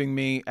that's keeping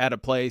me at a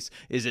place?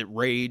 Is it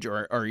rage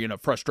or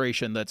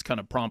frustration that's kind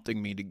of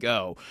prompting me to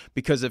go?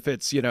 Because if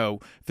it's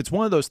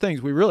one of those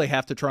things, we really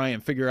have to try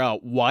and figure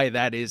out why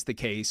that is the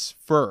case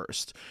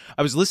first.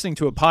 I was listening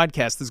to a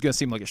podcast. This is going to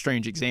seem like a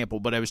strange example,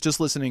 but I was just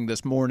listening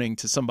this morning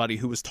to somebody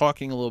who was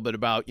talking a little bit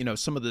about,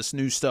 some of this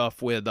new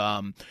stuff with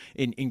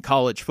in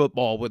college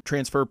football with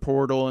transfer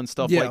portal and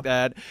stuff like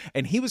that.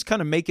 And he was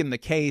kind of making the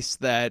case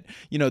that,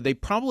 they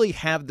probably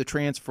have the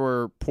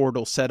transfer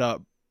portal set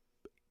up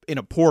in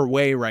a poor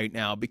way right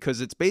now, because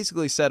it's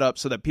basically set up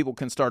so that people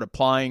can start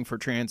applying for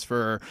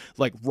transfer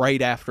like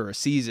right after a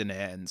season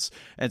ends.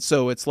 And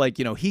so it's like,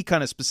 he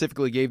kind of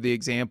specifically gave the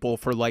example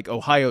for like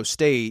Ohio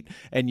State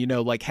and,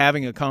 like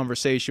having a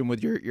conversation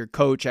with your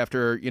coach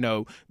after,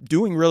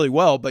 doing really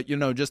well, but,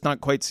 just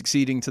not quite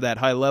succeeding to that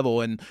high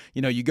level. And,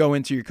 you go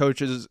into your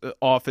coach's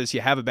office,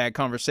 you have a bad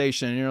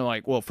conversation, and you're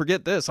like, well,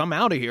 forget this. I'm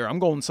out of here. I'm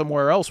going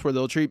somewhere else where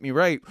they'll treat me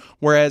right.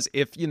 Whereas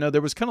if,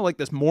 there was kind of like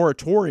this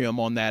moratorium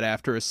on that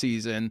after a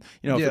season,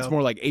 then, if it's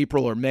more like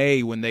April or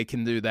May when they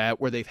can do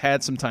that, where they've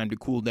had some time to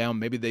cool down,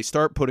 maybe they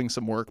start putting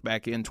some work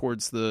back in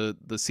towards the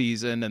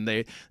season and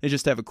they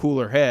just have a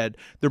cooler head,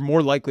 they're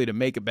more likely to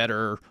make a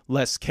better,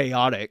 less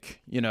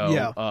chaotic,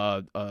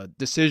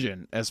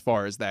 decision as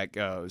far as that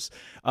goes.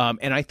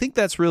 And I think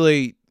that's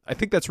really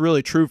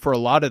true for a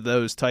lot of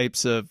those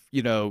types of,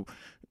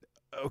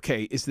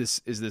 okay, is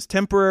this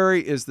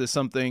temporary? Is this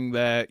something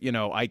that,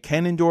 I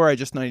can endure? I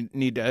just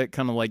need to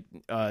kind of like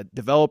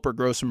develop or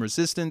grow some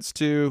resistance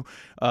to,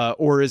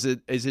 or is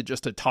it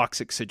just a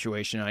toxic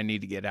situation I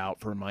need to get out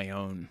for my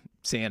own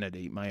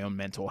sanity, my own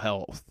mental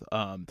health?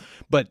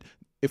 But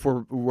if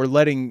we're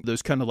letting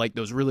those kind of like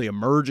those really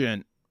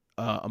emergent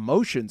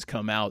emotions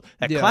come out,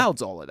 that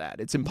clouds all of that.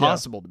 It's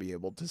impossible to be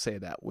able to say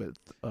that with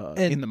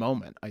in the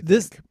moment. I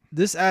think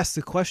this asks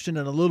the question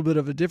in a little bit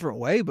of a different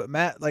way, but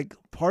Matt, like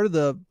part of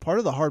the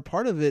hard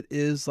part of it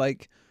is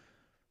like,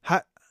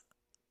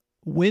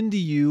 when do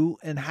you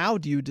and how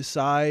do you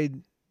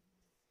decide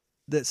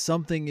that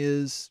something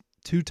is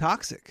too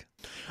toxic?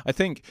 I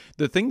think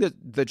the thing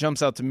that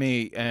jumps out to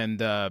me, and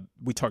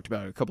we talked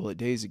about it a couple of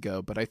days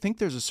ago, but I think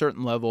there's a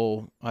certain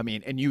level,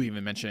 and you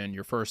even mentioned in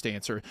your first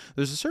answer,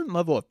 there's a certain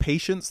level of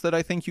patience that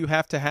I think you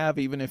have to have,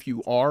 even if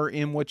you are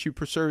in what you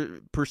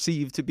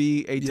perceive to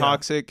be a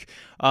toxic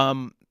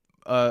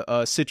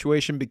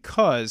situation,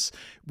 because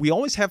we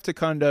always have to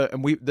kind of,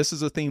 and this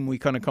is a theme we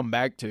kind of come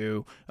back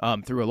to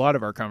through a lot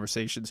of our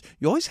conversations.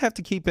 You always have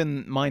to keep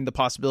in mind the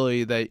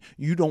possibility that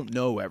you don't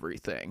know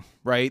everything,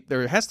 right?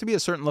 There has to be a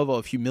certain level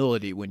of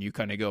humility when you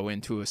kind of go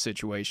into a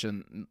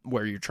situation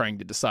where you're trying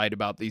to decide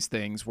about these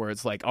things, where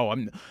it's like, oh,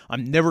 I'm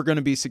never going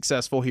to be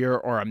successful here,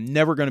 or I'm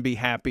never going to be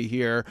happy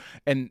here.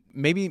 And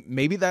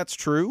maybe that's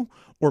true,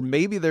 or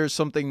maybe there's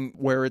something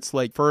where it's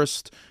like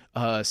first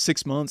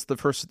 6 months, the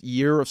first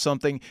year of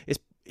something,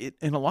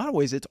 in a lot of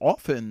ways, it's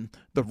often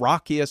the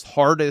rockiest,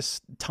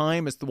 hardest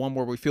time. It's the one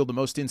where we feel the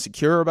most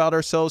insecure about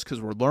ourselves because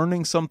we're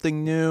learning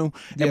something new.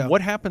 And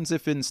what happens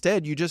if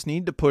instead you just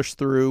need to push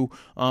through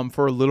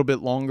for a little bit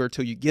longer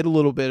till you get a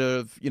little bit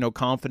of,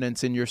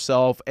 confidence in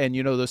yourself, and,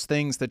 those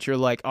things that you're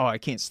like, oh, I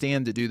can't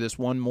stand to do this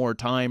one more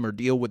time or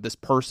deal with this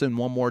person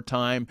one more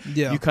time.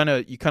 Yeah. You kind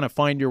of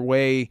find your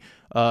way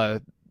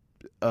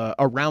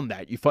around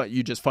that.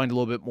 You just find a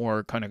little bit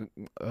more kind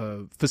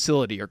of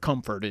facility or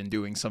comfort in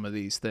doing some of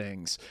these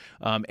things.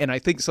 And I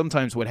think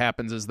sometimes what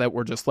happens is that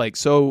we're just like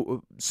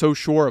so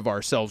sure of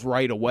ourselves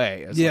right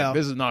away. It's like,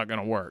 this is not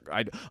going to work.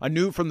 I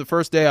knew from the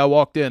first day I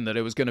walked in that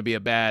it was going to be a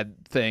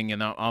bad thing,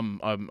 and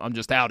I'm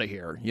just out of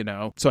here.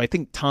 So I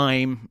think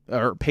time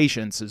or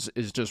patience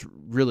is just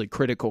really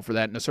critical for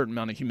that, and a certain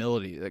amount of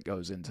humility that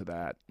goes into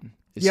that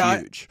is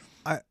huge.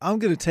 I'm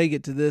going to take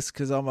it to this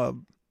because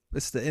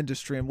it's the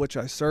industry in which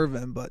I serve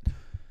in, but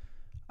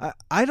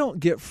I don't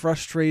get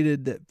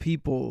frustrated that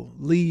people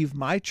leave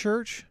my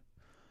church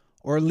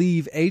or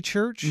leave a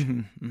church.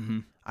 Mm-hmm, mm-hmm.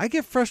 I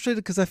get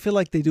frustrated because I feel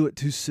like they do it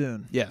too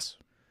soon. Yes.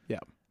 Yeah.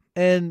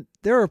 And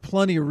there are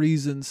plenty of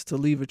reasons to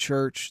leave a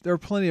church. There are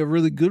plenty of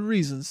really good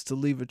reasons to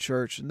leave a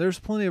church, and there's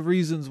plenty of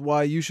reasons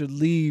why you should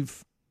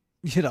leave,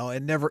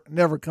 and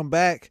never come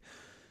back.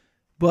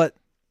 But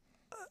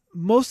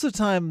most of the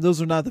time, those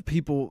are not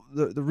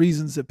the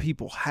reasons that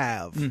people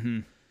have. Mm-hmm.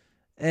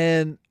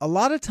 And a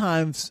lot of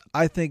times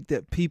I think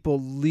that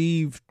people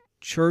leave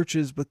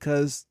churches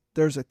because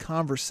there's a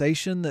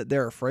conversation that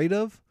they're afraid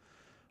of,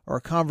 or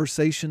a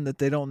conversation that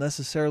they don't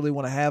necessarily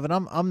want to have. And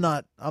I'm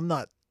not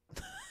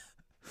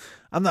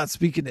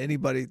speaking to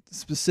anybody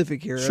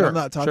specific here. Sure, I'm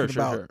not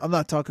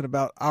talking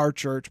about our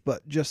church,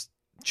 but just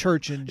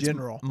church in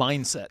general.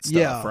 Mindset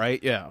stuff, right?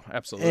 Yeah,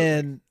 absolutely.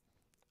 And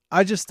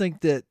I just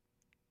think that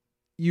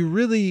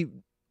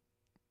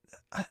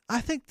I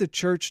think the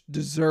church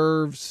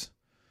deserves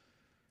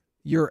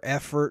your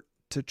effort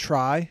to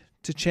try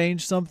to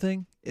change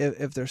something.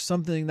 If there's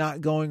something not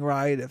going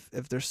right,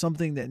 if there's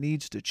something that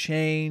needs to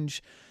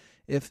change,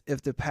 if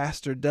the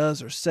pastor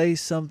does or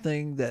says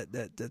something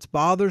that's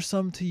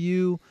bothersome to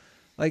you,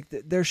 like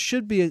there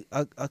should be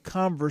a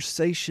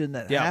conversation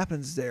that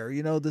happens there.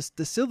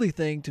 The silly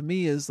thing to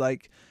me is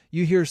like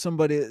you hear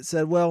somebody that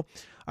said, well,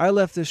 I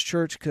left this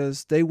church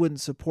because they wouldn't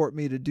support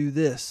me to do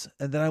this,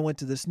 and then I went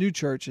to this new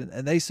church and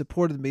they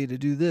supported me to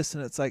do this,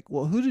 and it's like,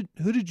 well,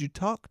 who did you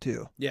talk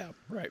to? Yeah,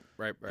 right.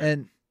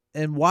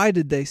 And why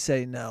did they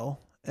say no?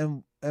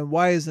 And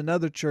why is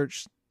another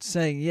church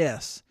saying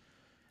yes?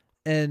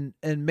 And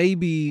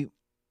maybe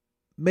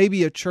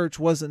a church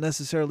wasn't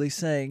necessarily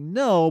saying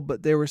no,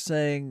 but they were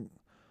saying,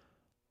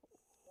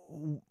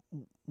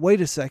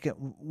 wait a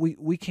second,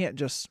 we can't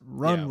just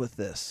run with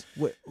this.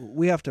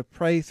 We have to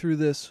pray through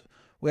this.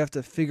 We have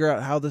to figure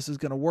out how this is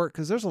going to work,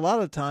 because there's a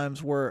lot of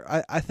times where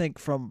I think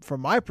from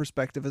my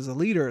perspective as a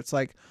leader, it's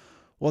like,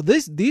 well,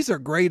 these are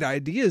great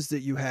ideas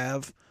that you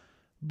have,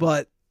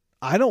 but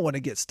I don't want to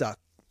get stuck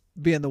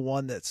being the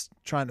one that's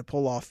trying to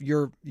pull off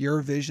your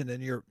vision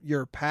and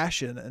your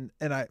passion.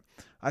 And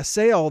I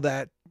say all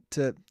that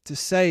to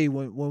say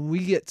when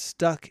we get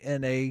stuck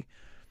in a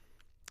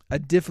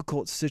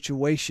difficult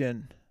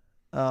situation,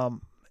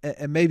 and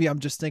maybe I'm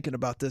just thinking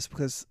about this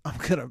because I'm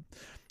going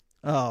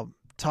to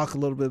talk a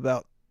little bit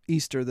about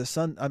Easter,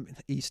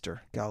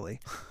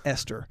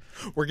 Esther.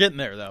 We're getting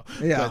there though.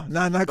 Yeah,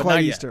 not but quite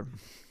not yet. Easter.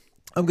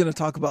 I'm going to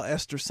talk about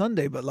Esther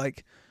Sunday, but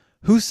like,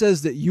 who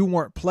says that you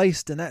weren't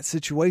placed in that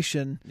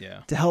situation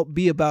to help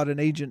be about an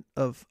agent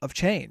of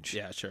change?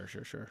 Yeah, sure.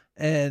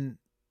 And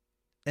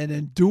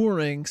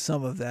enduring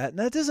some of that. And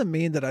that doesn't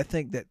mean that I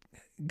think that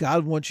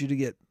God wants you to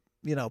get,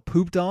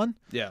 pooped on.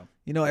 Yeah.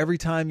 Every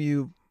time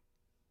you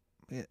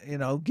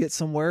get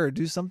somewhere or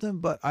do something.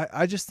 But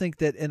I just think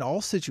that in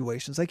all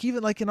situations, like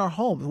even like in our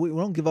homes, we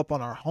don't give up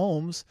on our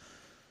homes,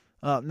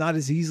 not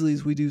as easily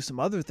as we do some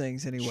other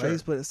things anyways. Sure.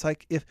 But it's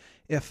like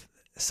if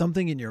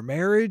something in your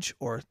marriage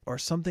or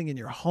something in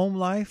your home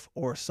life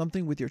or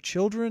something with your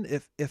children,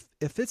 if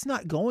it's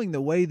not going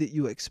the way that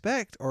you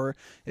expect, or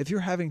if you're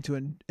having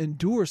to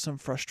endure some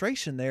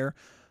frustration there,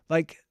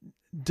 like,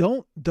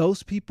 don't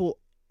those people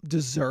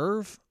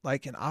deserve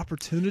like an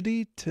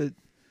opportunity to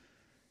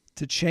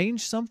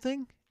change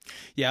something?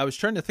 Yeah, I was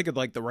trying to think of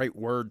like the right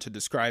word to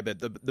describe it.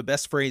 The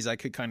best phrase I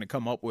could kind of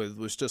come up with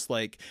was just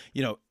like,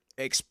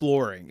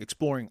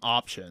 exploring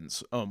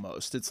options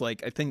almost. It's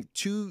like, I think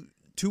too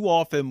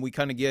often we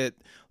kind of get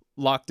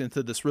locked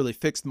into this really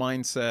fixed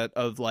mindset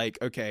of like,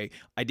 okay,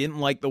 I didn't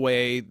like the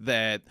way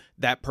that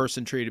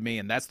person treated me,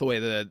 and that's the way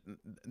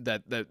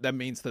that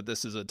means that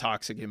this is a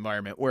toxic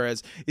environment.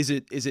 Whereas is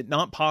it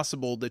not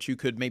possible that you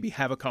could maybe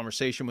have a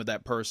conversation with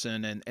that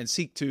person and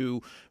seek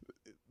to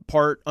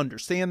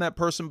understand that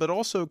person, but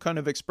also kind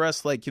of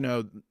express like,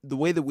 the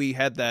way that we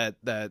had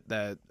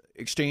that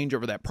exchange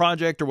over that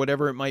project or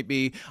whatever it might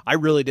be, I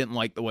really didn't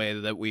like the way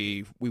that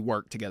we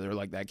worked together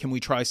like that. Can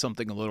we try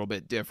something a little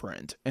bit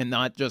different and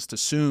not just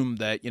assume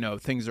that,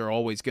 things are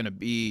always going to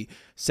be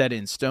set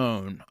in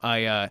stone?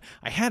 I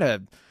had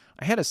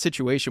a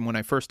situation when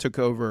I first took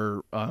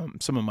over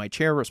some of my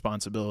chair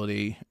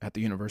responsibility at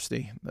the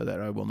university that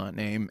I will not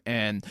name,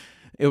 and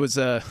it was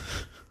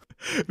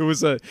it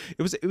was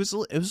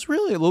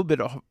really a little bit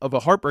of a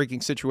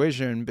heartbreaking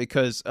situation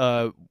because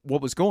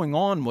what was going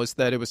on was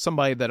that it was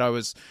somebody that I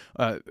was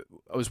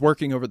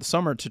working over the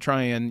summer to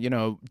try and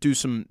do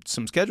some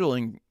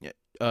scheduling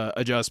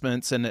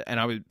adjustments, and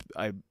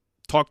I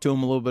talked to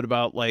him a little bit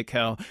about like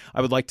how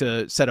I would like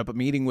to set up a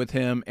meeting with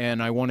him,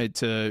 and I was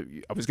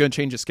going to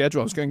change his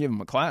schedule. I was going to give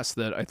him a class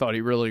that I thought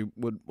he really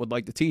would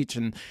like to teach.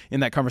 And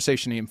in that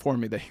conversation, he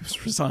informed me that he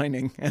was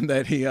resigning and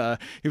that he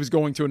was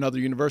going to another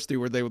university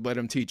where they would let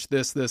him teach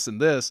this, and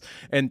this.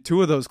 And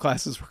two of those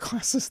classes were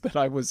classes that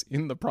I was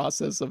in the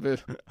process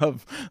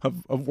of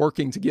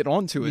working to get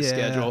onto his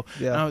schedule.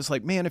 Yeah. And I was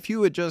like, man, if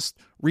you had just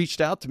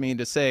reached out to me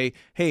to say,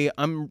 hey,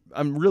 I'm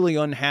really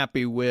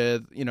unhappy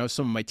with,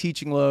 some of my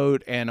teaching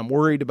load, and I'm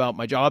worried about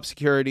my job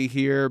security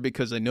here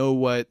because I know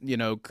what,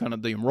 kind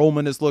of the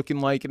enrollment is looking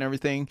like and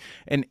everything.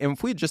 And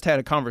if we had just had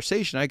a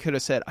conversation, I could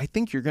have said, I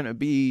think you're going to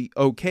be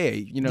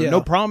okay.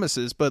 No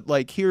promises, but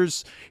like,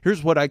 here's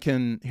what I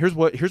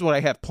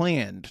have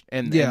planned.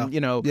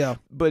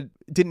 But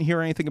didn't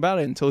hear anything about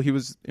it until he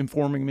was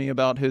informing me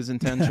about his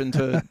intention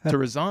to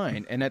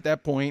resign. And at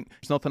that point,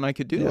 there's nothing I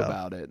could do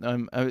about it.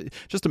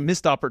 Just a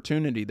missed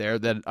opportunity there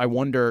that I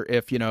wonder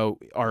if,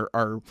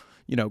 our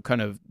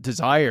kind of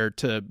desire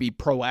to be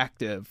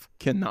proactive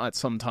cannot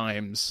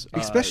sometimes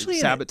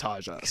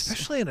sabotage us.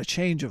 Especially in a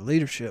change of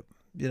leadership,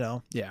 Yeah.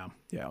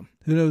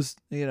 Who knows,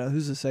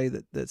 who's to say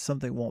that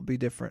something won't be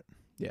different?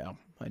 Yeah,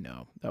 I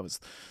know. That was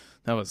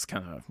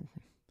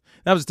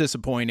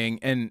disappointing.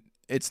 And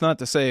it's not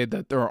to say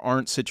that there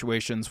aren't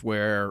situations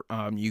where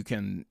you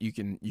can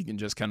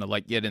just kind of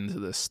like get into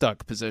the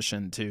stuck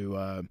position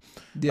to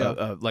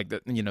like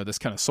that, this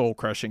kind of soul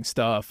crushing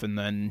stuff, and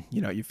then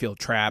you feel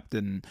trapped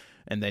and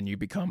then you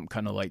become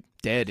kind of like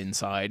dead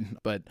inside.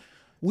 But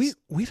we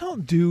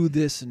don't do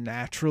this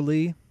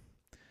naturally,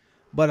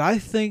 but I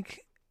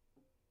think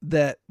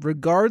that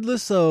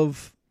regardless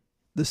of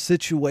the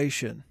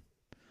situation,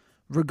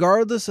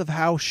 regardless of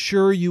how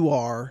sure you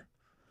are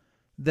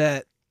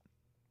that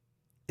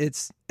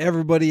it's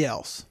everybody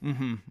else.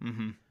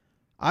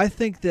 I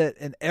think that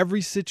in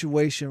every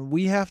situation,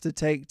 we have to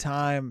take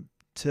time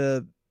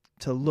to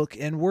look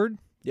inward.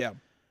 Yeah.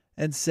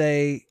 And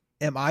say,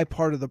 am I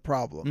part of the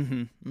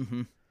problem?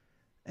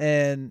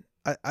 And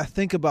I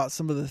think about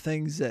some of the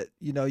things that,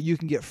 you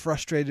can get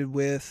frustrated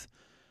with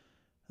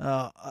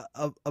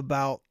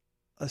about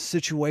a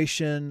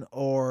situation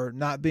or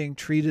not being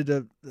treated,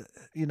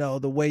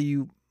 the way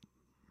you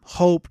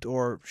hoped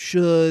or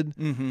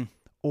should.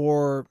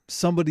 Or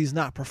somebody's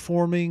not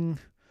performing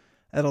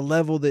at a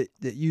level that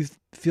you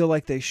feel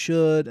like they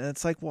should. And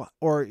it's like, what?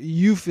 Or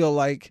you feel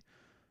like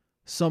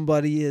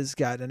somebody has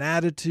got an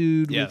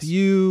attitude with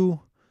you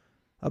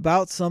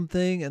about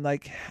something. And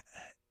like,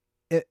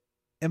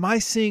 am I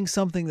seeing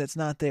something that's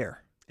not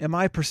there? Am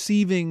I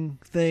perceiving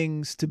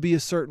things to be a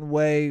certain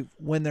way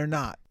when they're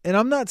not? And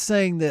I'm not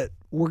saying that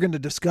we're going to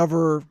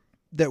discover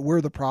that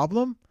we're the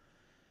problem,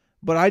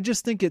 but I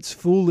just think it's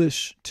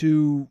foolish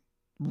to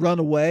run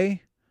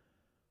away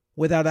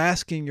without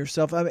asking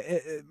yourself. I mean,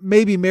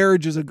 maybe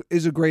marriage is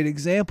a great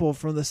example,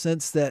 from the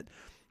sense that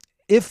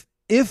if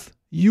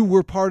you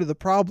were part of the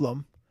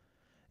problem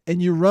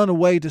and you run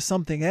away to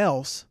something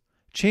else,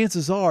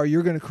 chances are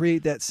you're going to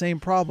create that same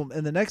problem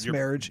in the next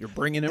marriage. You're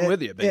bringing it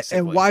with you, basically.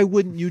 And why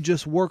wouldn't you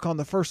just work on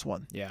the first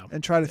one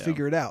and try to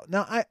figure it out?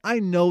 Now, I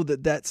know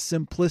that that's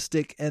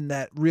simplistic and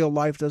that real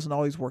life doesn't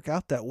always work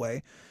out that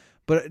way.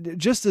 But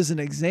just as an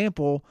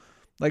example,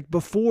 like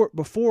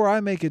before I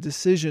make a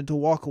decision to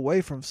walk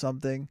away from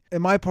something,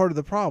 am I part of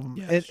the problem?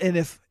 Yes. And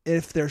if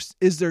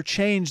is there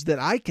change that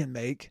I can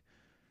make,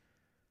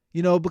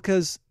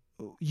 because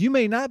you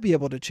may not be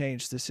able to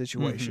change the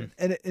situation.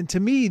 Mm-hmm. And to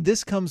me,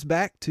 this comes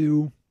back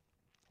to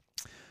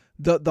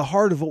the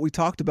heart of what we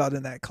talked about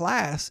in that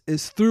class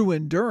is through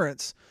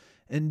endurance.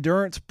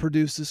 Endurance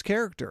produces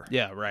character.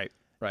 Yeah, right.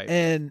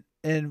 And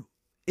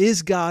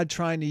is God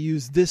trying to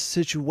use this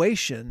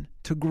situation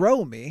to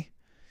grow me?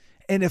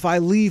 And if I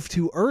leave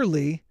too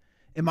early,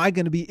 am I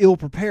going to be ill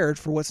prepared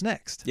for what's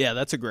next? Yeah,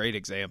 that's a great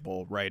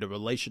example, right? A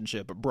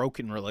relationship, a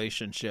broken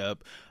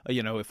relationship.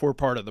 If we're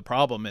part of the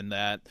problem in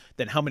that,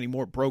 then how many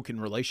more broken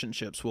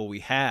relationships will we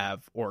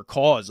have or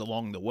cause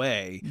along the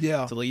way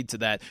to lead to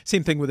that?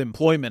 Same thing with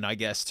employment, I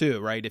guess, too,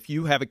 right? If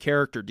you have a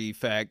character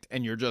defect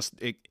and you're just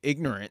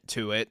ignorant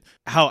to it,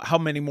 how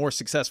many more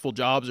successful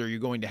jobs are you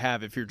going to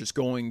have if you're just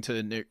going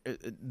to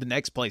the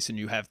next place and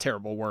you have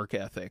terrible work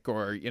ethic,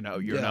 or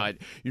you're not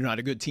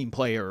a good team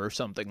player or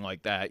something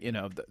like that?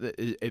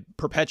 It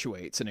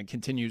perpetuates and it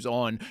continues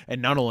on.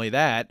 And not only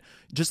that,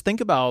 just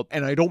think about,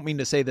 and I don't mean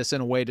to say this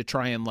in a way to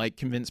try and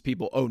convince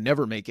people,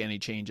 never make any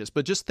changes,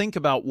 but just think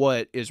about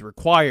what is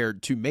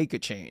required to make a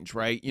change,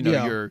 right?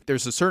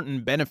 There's a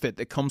certain benefit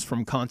that comes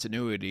from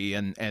continuity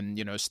and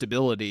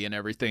stability and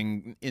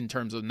everything in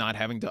terms of not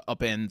having to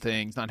upend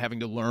things, not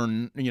having to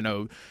learn,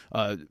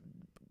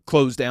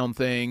 close down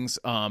things.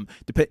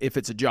 If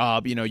it's a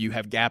job, you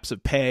have gaps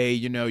of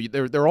pay,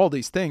 there are all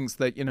these things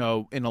that, in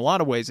a lot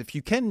of ways, if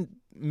you can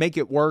make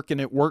it work and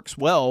it works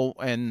well,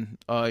 and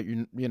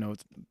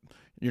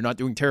you're not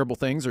doing terrible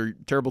things or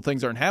terrible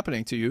things aren't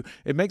happening to you,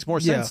 it makes more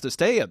sense to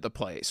stay at the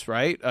place,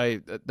 right?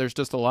 There's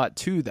just a lot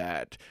to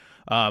that.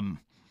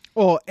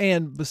 Well,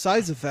 and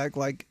besides the fact,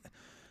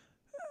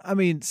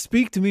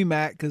 speak to me,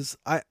 Matt, because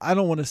I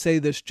don't want to say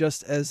this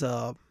just as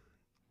an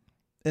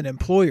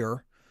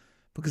employer,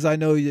 because I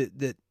know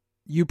that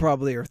you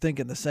probably are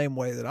thinking the same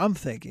way that I'm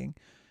thinking,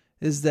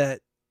 is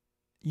that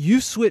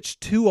you switch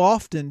too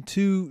often,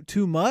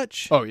 too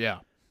much. Oh yeah.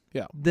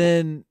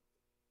 Then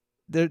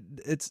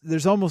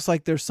there's almost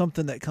like there's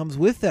something that comes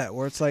with that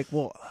where it's like,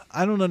 well,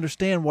 I don't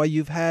understand why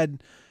you've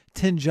had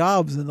 10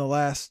 jobs in the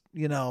last,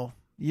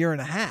 year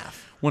and a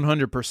half.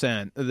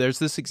 100%. There's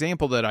this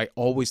example that I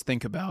always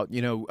think about.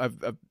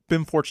 I've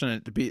been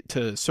fortunate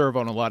to serve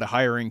on a lot of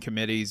hiring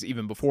committees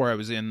even before I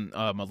was in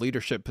a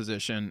leadership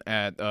position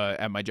at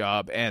my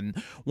job. And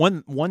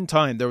one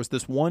time there was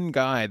this one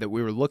guy that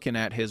we were looking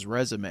at his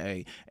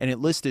resume, and it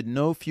listed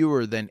no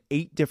fewer than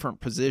 8 different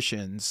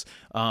positions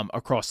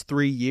across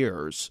 3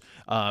 years.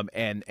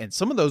 And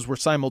some of those were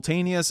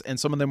simultaneous, and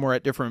some of them were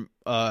at different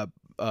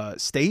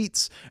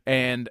states,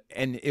 and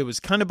it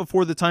was kind of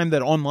before the time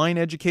that online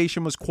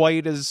education was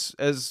quite as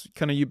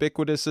kind of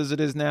ubiquitous as it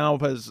is now,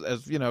 as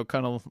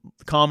kind of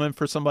common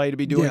for somebody to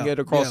be doing it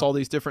across all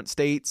these different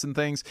states and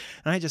things.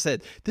 And I just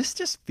said, this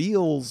just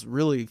feels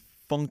really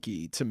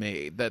funky to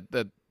me that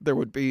there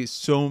would be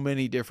so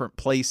many different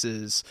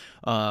places,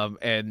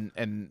 and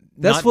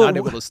not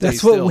able to stay that's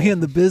still. What we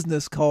in the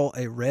business call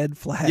a red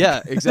flag.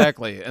 Yeah,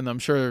 exactly. And I'm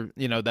sure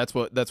that's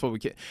what we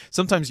can.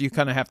 Sometimes you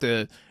kind of have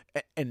to.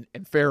 And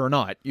fair or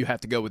not, you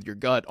have to go with your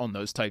gut on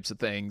those types of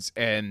things,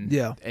 and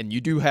you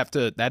do have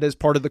to. That is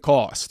part of the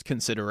cost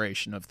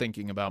consideration of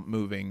thinking about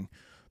moving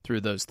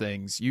through those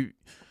things. You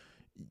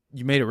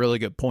made a really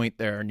good point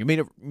there, and you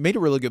made a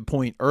really good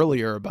point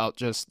earlier about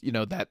just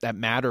that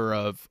matter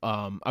of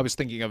I was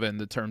thinking of it in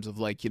the terms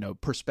of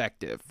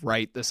perspective,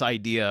 right? This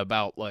idea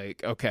about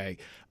okay,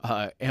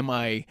 am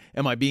I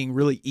being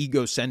really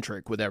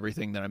egocentric with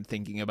everything that I'm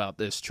thinking about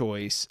this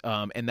choice,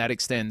 and that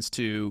extends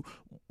to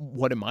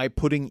what am I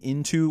putting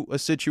into a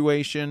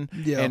situation,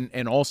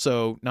 and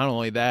also not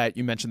only that,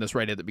 you mentioned this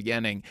right at the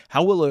beginning,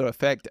 how will it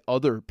affect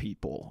other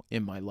people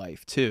in my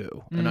life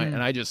too? And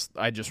I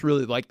just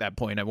really like that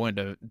point. I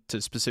wanted to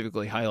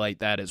specifically highlight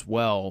that as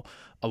well.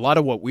 A lot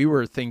of what we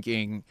were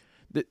thinking,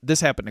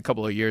 this happened a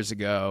couple of years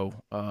ago.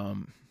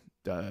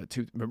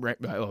 It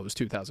was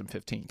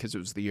 2015 because it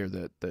was the year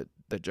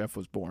that Jeff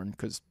was born,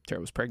 because Tara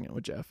was pregnant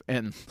with Jeff,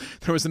 and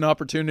there was an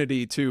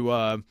opportunity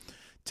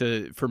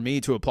for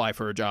me to apply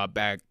for a job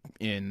back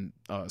in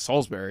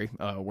Salisbury,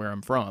 where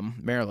I'm from,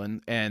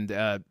 Maryland, and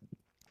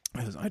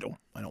I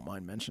don't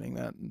mind mentioning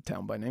that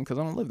town by name because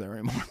I don't live there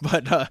anymore.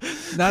 But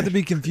not to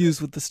be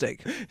confused with the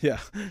steak.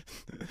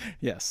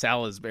 Yeah,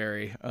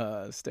 Salisbury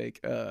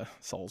steak,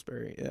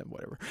 Salisbury,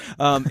 whatever.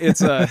 It's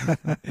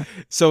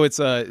so it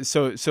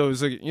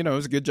was it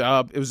was a good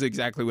job. It was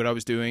exactly what I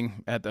was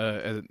doing at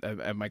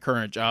my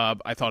current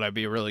job. I thought I'd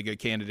be a really good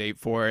candidate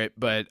for it,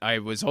 but I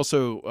was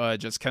also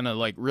just kind of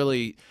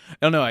really, I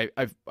don't know.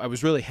 I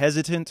was really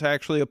hesitant to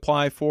actually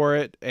apply for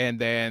it, and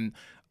then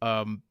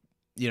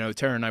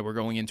Tara and I were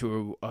going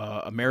into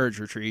a marriage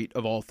retreat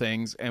of all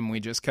things, and we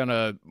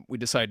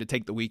decided to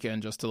take the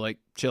weekend just to like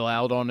chill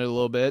out on it a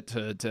little bit,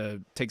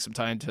 to take some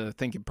time to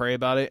think and pray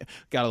about it.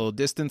 Got a little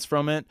distance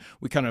from it.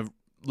 We kind of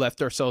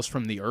left ourselves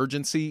from the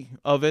urgency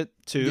of it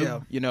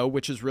too,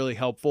 which is really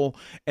helpful.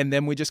 And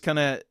then we just kind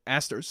of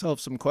asked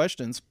ourselves some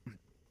questions.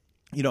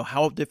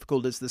 How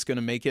difficult is this going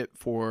to make it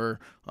for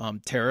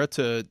Tara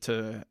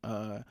to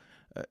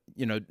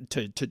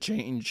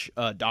change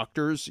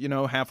doctors,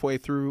 halfway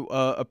through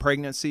a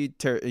pregnancy?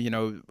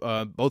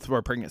 Both of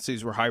our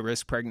pregnancies were high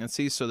risk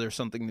pregnancies, so there's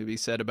something to be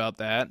said about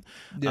that.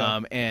 Yeah.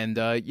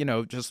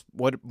 Just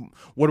what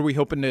are we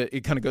hoping to?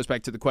 It kind of goes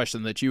back to the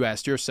question that you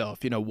asked yourself.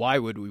 Why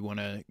would we want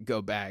to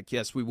go back?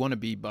 Yes, we want to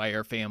be by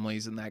our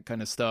families and that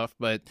kind of stuff,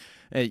 but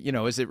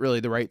is it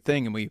really the right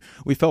thing? And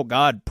we felt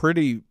God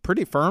pretty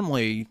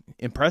firmly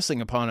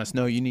impressing upon us,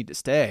 no, you need to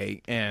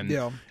stay.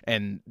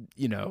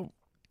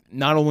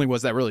 Not only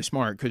was that really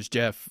smart because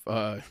Jeff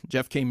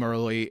came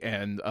early,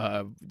 and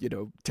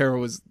Tara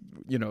was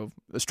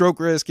a stroke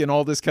risk and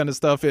all this kind of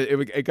stuff.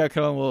 It got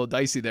kind of a little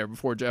dicey there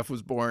before Jeff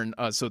was born.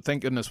 So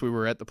thank goodness we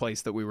were at the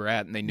place that we were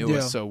at, and they knew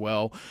us so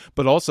well.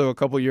 But also a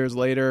couple years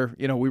later,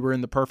 we were in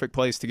the perfect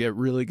place to get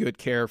really good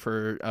care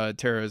for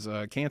Tara's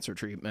cancer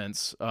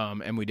treatments,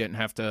 and we didn't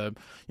have to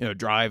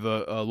drive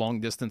a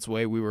long distance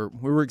away. We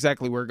were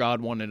exactly where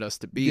God wanted us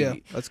to be. Yeah,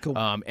 that's cool.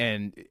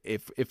 And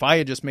if I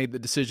had just made the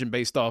decision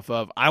based off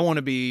of I want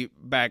to be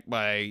back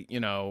by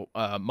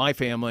my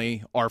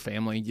family, our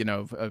family,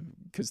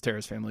 because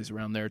Tara's family's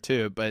around there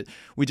too, but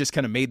we just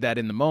kind of made that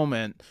in the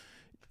moment.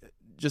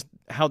 Just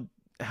how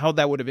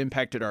that would have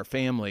impacted our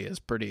family is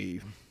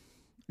pretty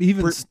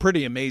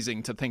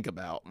amazing to think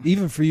about.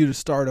 Even for you to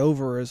start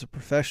over as a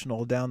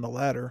professional down the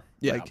ladder,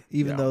 though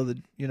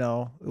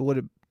it would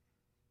have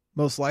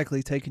most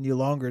likely taken you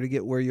longer to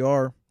get where you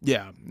are.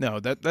 Yeah,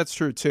 no, that's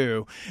true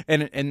too.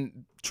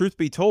 And truth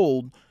be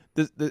told,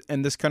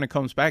 this kind of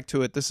comes back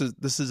to it. This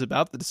is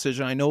about the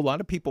decision. I know a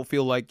lot of people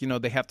feel like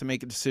they have to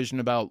make a decision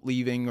about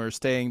leaving or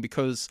staying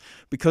because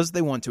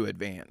they want to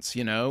advance,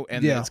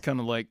 and it's kind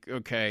of like,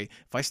 okay,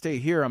 if I stay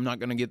here, I'm not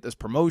going to get this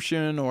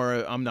promotion,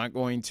 or I'm not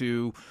going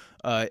to,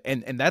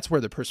 and that's where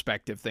the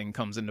perspective thing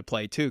comes into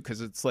play too, because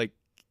it's like,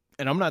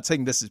 and I'm not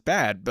saying this is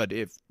bad, but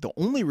if the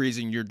only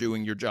reason you're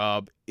doing your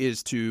job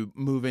is to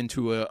move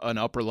into an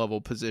upper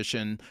level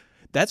position,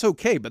 that's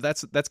okay, but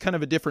that's kind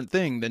of a different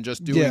thing than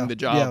just doing the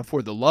job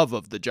for the love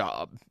of the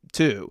job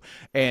too.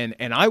 And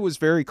I was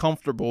very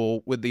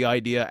comfortable with the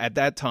idea at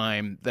that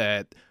time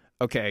that,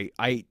 okay,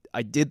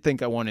 I did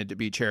think I wanted to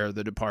be chair of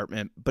the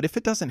department, but if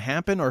it doesn't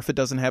happen, or if it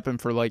doesn't happen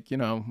for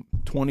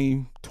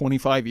 20,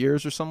 25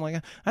 years or something like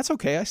that, that's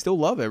okay. I still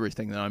love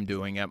everything that I'm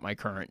doing at my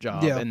current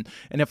job. Yeah. And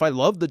if I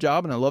love the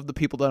job and I love the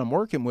people that I'm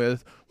working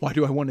with, why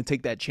do I want to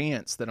take that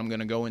chance that I'm going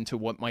to go into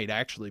what might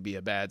actually be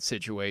a bad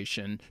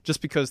situation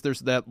just because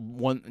there's that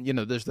one,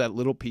 there's that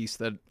little piece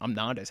that I'm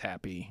not as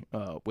happy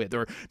with,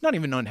 or not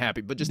even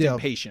unhappy, but just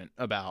impatient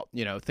about,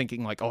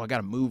 thinking like, oh, I got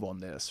to move on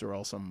this or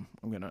else I'm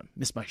going to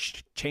miss my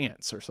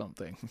chance or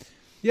something.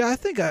 Yeah, I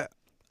think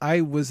I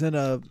was in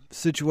a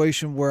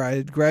situation where I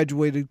had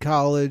graduated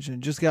college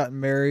and just gotten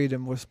married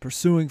and was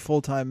pursuing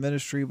full-time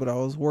ministry, but I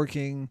was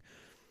working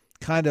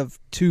kind of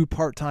 2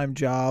 part-time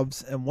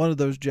jobs, and one of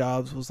those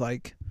jobs was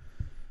like,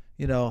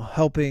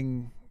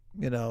 helping,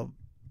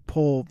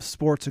 pull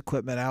sports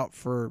equipment out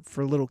for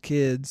little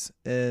kids,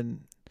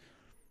 and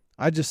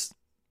I just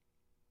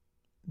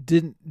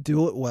didn't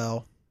do it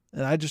well.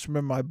 And I just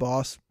remember my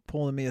boss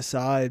pulling me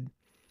aside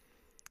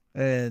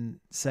and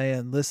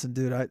saying, listen,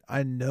 dude,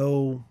 I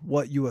know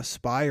what you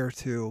aspire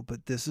to,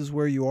 but this is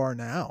where you are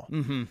now.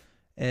 Mm-hmm.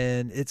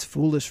 And it's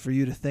foolish for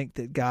you to think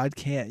that God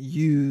can't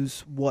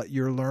use what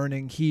you're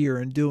learning here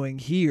and doing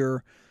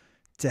here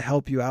to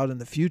help you out in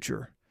the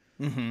future.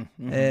 Mm-hmm.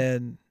 Mm-hmm.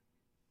 And,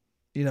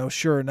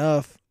 sure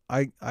enough,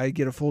 I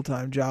get a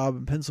full-time job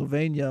in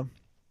Pennsylvania,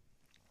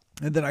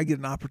 and then I get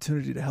an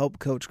opportunity to help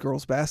coach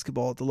girls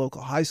basketball at the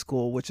local high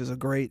school, which is a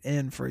great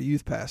end for a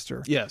youth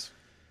pastor. Yes.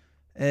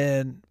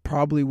 And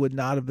probably would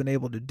not have been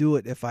able to do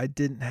it if I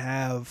didn't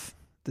have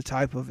the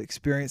type of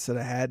experience that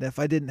I had, and if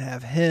I didn't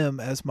have him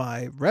as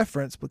my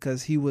reference,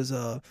 because he was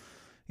a,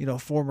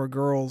 former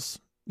girls,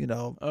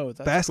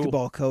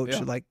 basketball coach,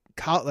 like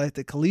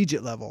the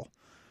collegiate level.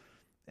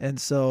 And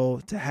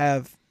so to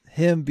have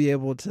him be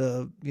able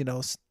to,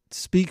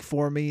 speak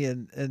for me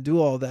and do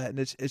all that, and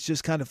it's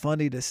just kind of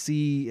funny to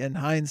see in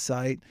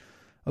hindsight.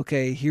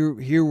 Okay,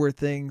 here were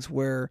things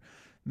where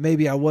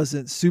maybe I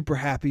wasn't super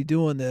happy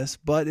doing this,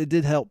 but it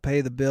did help pay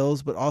the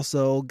bills. But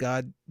also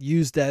God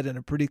used that in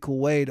a pretty cool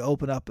way to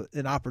open up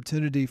an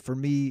opportunity for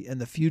me in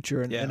the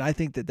future. And I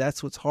think that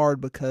that's what's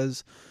hard,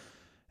 because,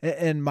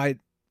 and my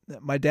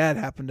dad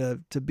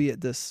happened to be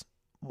at this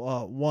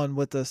one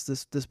with us,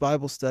 this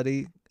Bible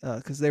study,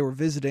 because they were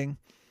visiting.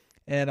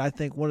 And I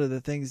think one of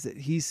the things that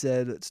he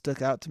said that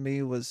stuck out to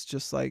me was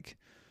just like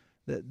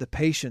the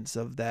patience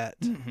of that.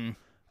 Mm-hmm.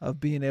 Of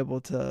being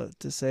able to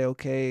say,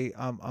 okay,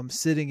 I'm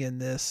sitting in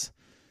this,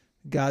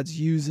 God's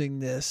using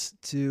this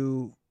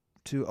to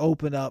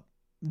open up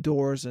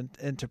doors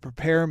and to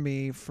prepare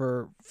me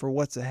for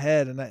what's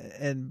ahead.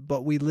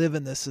 But we live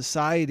in this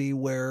society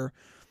where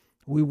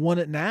we want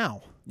it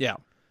now. Yeah.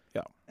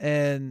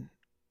 And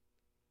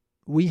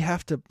we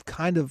have to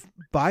kind of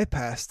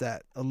bypass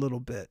that a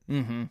little bit,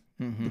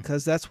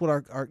 because that's what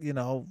our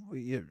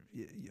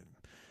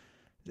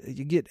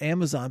you get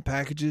Amazon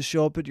packages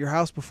show up at your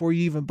house before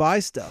you even buy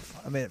stuff.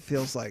 I mean, it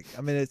feels like,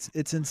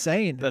 it's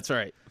insane. That's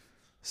right.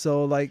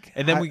 So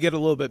and then we get a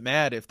little bit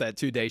mad if that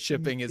 2-day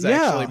shipping is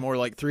actually more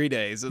like 3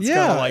 days. It's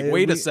kind of like,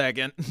 wait a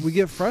second. We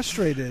get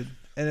frustrated,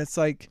 and it's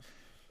like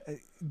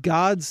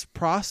God's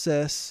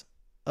process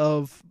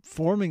of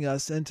forming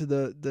us into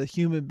the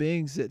human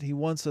beings that he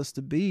wants us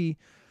to be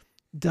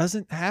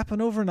doesn't happen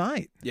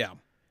overnight. Yeah.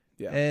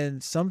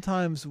 And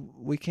sometimes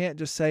we can't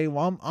just say,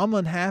 well, I'm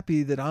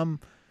unhappy that I'm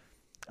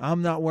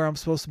not where I'm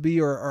supposed to be,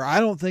 or I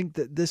don't think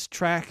that this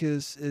track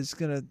is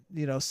going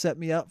to, set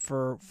me up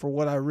for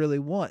what I really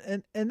want.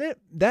 And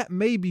that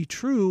may be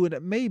true, and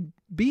it may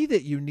be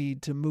that you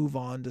need to move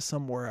on to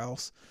somewhere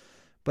else.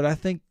 But I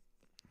think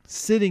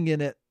sitting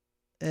in it,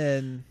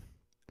 and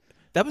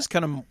that was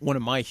kind of one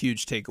of my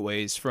huge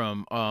takeaways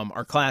from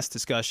our class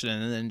discussion,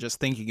 and then just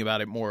thinking about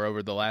it more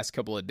over the last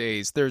couple of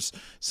days. There's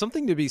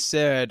something to be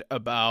said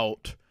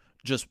about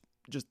just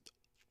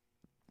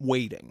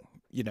waiting,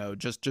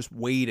 just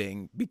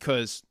waiting,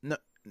 because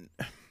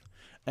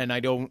and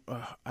I don't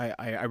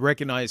I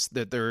recognize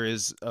that there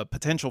is a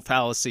potential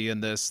fallacy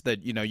in this,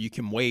 that you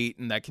can wait,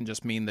 and that can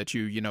just mean that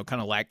you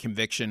kind of lack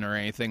conviction or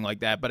anything like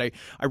that. But I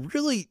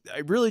really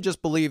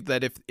just believe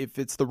that if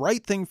it's the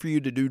right thing for you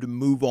to do to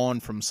move on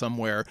from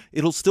somewhere,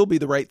 it'll still be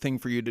the right thing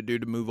for you to do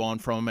to move on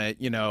from it,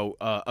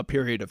 a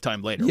period of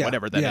time later,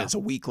 whatever that is, a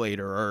week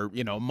later, or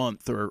a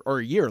month, or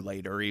a year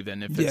later,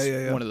 even if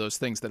it's one of those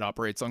things that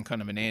operates on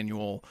kind of an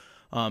annual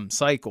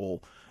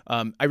cycle.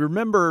 I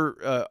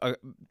remember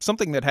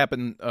something that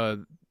happened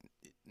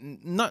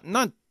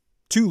not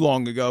too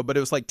long ago, but it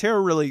was like Tara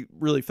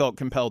really felt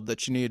compelled that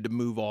she needed to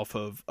move off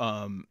of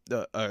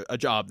a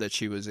job that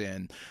she was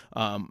in,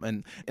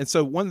 and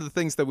so one of the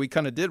things that we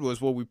kind of did was,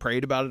 we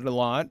prayed about it a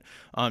lot.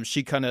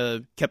 She kind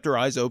of kept her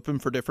eyes open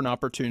for different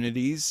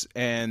opportunities,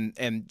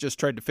 and just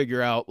tried to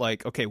figure out,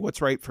 like, okay,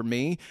 what's right for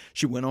me.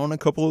 She went on a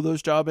couple of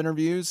those job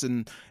interviews,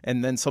 and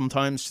then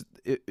sometimes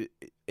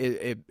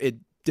it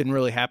didn't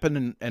really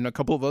happen, and a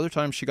couple of other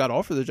times she got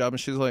offered the job and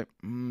she was like,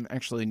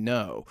 actually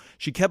no.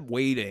 She kept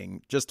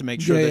waiting just to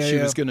make sure that she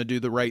was going to do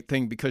the right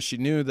thing, because she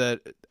knew that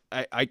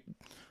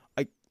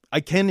I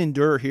can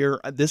endure here.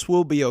 This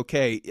will be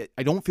okay.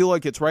 I don't feel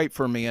like it's right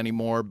for me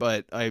anymore,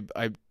 but I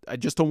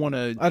just don't want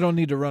to. I don't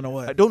need to run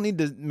away. I don't need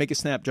to make a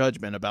snap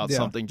judgment about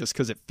something just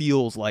because it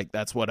feels like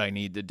that's what I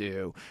need to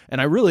do. And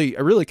I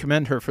really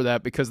commend her for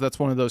that, because that's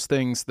one of those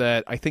things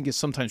that I think is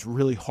sometimes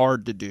really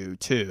hard to do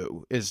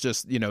too. Is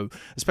just,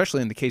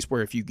 especially in the case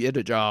where if you get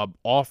a job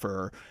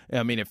offer,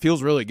 I mean, it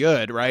feels really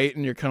good, right?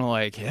 And you're kind of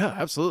like, yeah,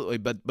 absolutely.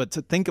 But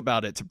to think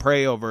about it, to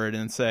pray over it,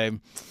 and say,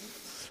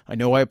 I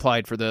know I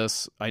applied for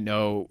this. I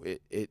know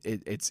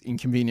it's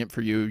inconvenient for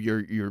you.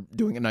 You're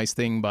doing a nice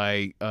thing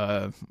by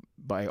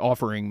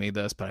offering me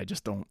this, but I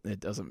just don't. It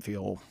doesn't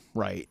feel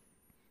right.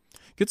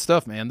 Good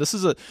stuff, man. This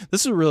is a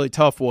really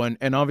tough one,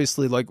 and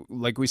obviously,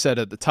 like we said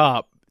at the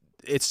top,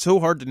 it's so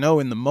hard to know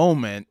in the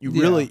moment.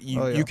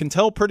 You can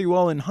tell pretty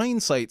well in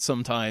hindsight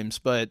sometimes,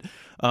 but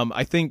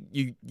I think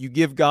you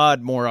give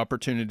God more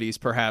opportunities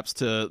perhaps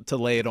to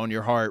lay it on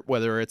your heart,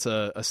 whether it's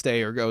a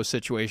stay or go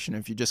situation,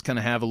 if you just kind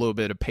of have a little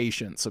bit of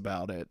patience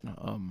about it.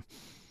 I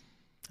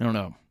don't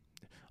know.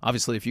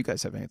 Obviously, if you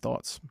guys have any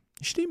thoughts,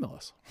 you should email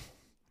us.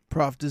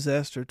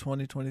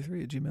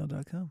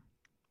 profdisaster2023@gmail.com.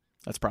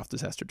 That's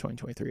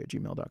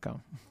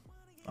profdisaster2023@gmail.com.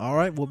 All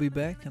right, we'll be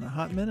back in a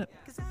hot minute.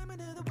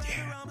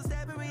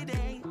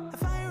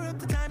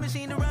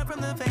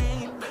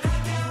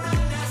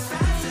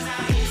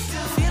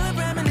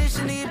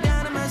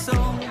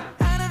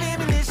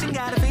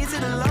 Gotta face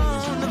it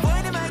alone. The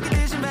void in my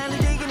condition finally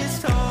taking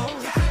its toll. I'm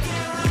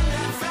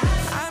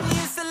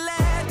used to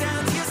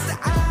letdowns, used to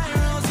eye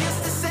rolls,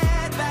 used to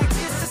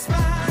setbacks, used to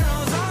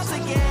spirals. All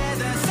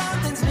together,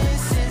 something's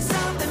missing,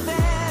 something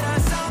better,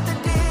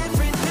 something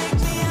different. Pick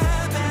me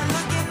up and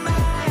look in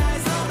my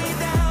eyes, slow me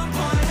down,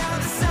 point out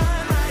the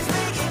sunrise,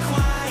 make it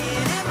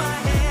quiet in my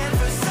head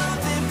for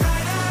something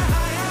brighter,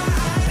 higher.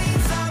 I need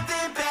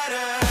something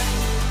better.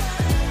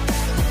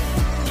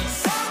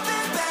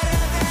 Something better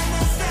than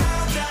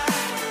nostalgia.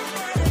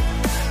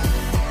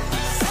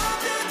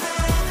 Something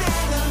better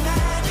than the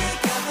magic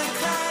of the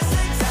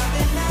classics. I've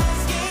been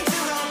asking to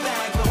go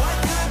back, but what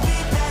could be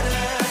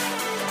better?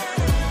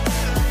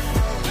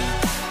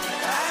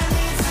 I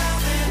need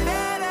something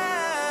better.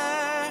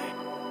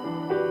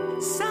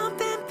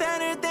 Something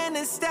better than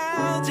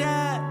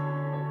nostalgia.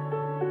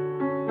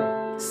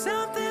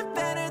 Something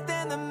better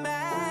than the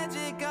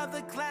magic of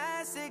the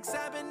classics.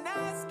 I've been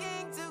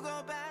asking to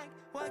go back.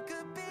 What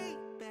could be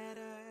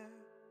better?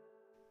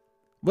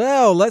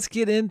 Well, let's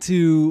get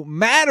into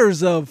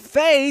matters of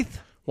faith,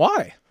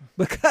 Why?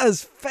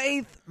 because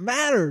faith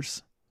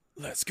matters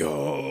Let's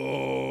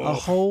go. a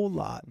whole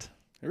lot.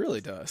 It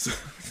really does.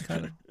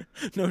 Kind of.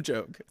 No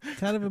joke.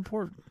 Kind of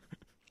important.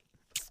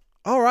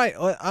 All right.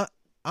 Well,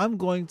 I'm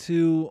going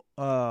to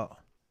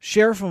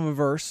share from a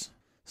verse,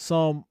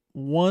 Psalm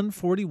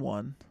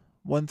 141,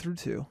 1 through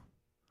 2.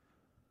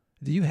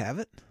 Do you have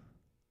it?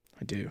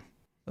 I do.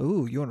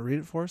 Ooh, you want to read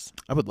it for us?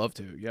 I would love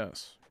to,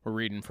 yes. We're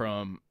reading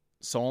from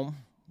Psalm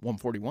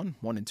 141,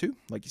 1 and 2,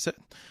 like you said.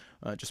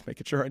 Just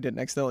making sure I didn't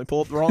accidentally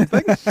pull up the wrong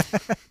thing.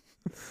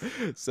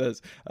 It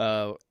says,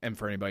 and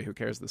for anybody who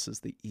cares, this is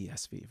the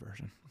ESV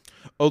version.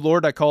 O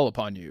Lord, I call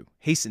upon you.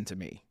 Hasten to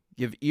me.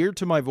 Give ear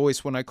to my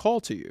voice when I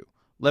call to you.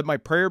 Let my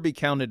prayer be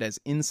counted as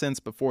incense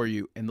before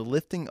you, and the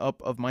lifting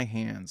up of my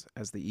hands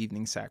as the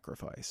evening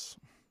sacrifice.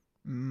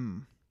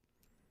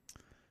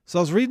 So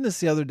I was reading this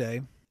the other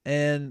day,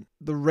 and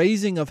the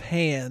raising of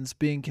hands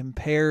being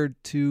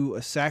compared to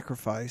a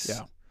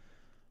sacrifice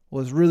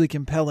was really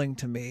compelling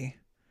to me.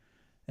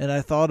 And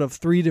I thought of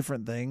three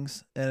different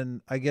things,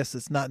 and I guess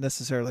it's not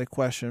necessarily a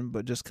question,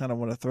 but just kind of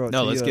want to throw it to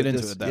you. No, let's get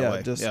into it that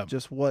way.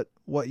 Just what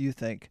you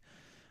think.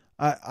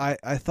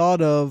 I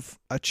thought of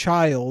a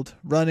child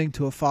running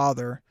to a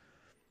father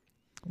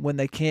when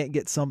they can't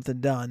get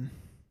something done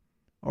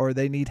or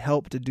they need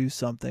help to do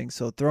something.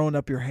 So throwing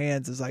up your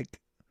hands is like,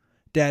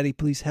 Daddy,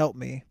 please help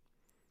me.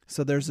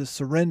 So there's a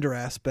surrender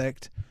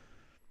aspect.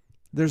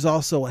 There's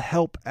also a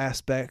help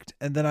aspect.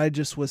 And then I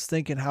just was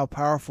thinking how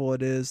powerful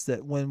it is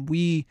that when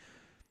we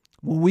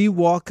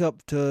walk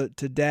up to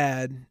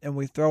Dad and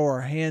we throw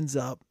our hands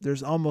up,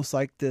 there's almost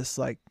like this,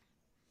 like,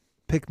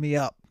 pick me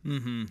up.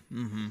 Mm-hmm,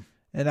 mm-hmm.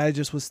 And I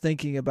just was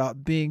thinking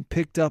about being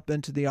picked up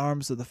into the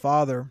arms of the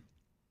Father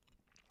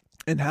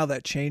and how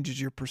that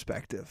changes your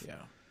perspective. Yeah.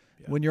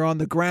 When you're on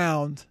the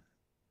ground,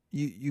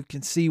 you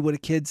can see what a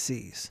kid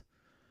sees.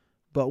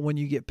 But when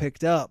you get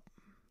picked up,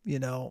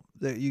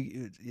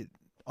 it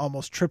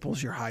almost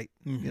triples your height.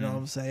 Mm-hmm. You know what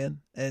I'm saying?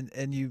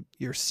 And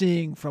you're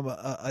seeing from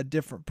a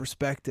different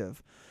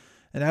perspective.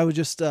 And I was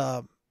just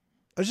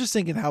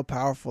thinking how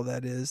powerful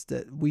that is,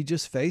 that we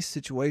just face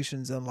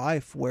situations in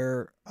life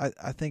where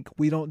I think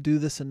we don't do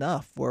this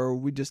enough, where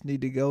we just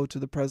need to go to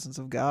the presence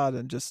of God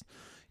and just,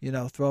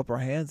 throw up our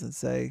hands and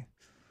say,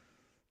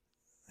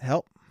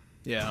 help.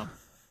 Yeah.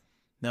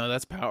 No,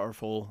 that's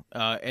powerful.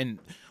 And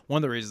one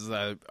of the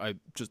reasons I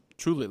just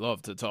truly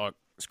love to talk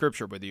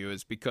Scripture with you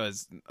is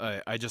because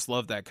I just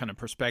love that kind of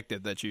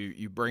perspective that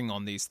you bring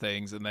on these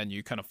things, and then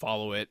you kind of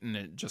follow it, and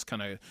it just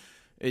kind of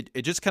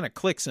it just kind of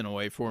clicks in a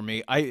way for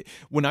me.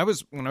 When I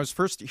was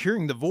first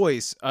hearing the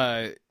verse.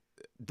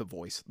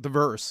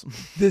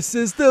 This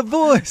is the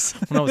voice.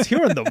 When I was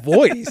hearing the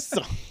voice,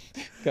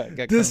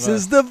 this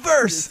is the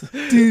verse.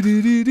 Do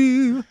do do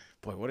do.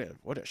 Boy,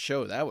 what a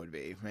show that would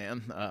be,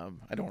 man.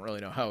 I don't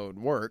really know how it would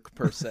work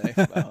per se.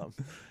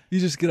 You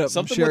just get up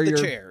something and share with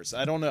the chairs.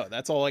 I don't know.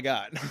 That's all I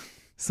got.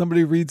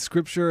 Somebody reads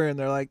Scripture and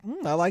they're like,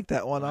 I like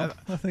that one. I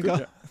think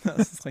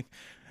it's like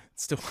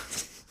still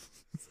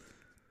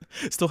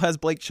has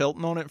Blake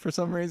Shelton on it for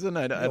some reason.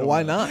 I don't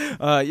Why know.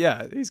 not?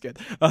 Yeah, he's good.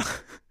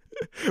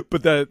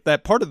 But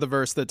that part of the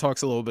verse that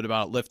talks a little bit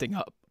about lifting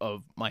up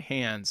of my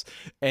hands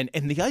and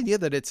the idea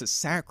that it's a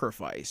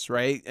sacrifice,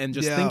 right? And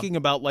just thinking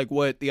about like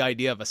what the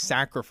idea of a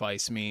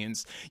sacrifice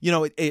means,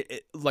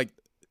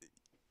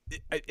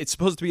 it's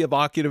supposed to be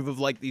evocative of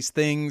like these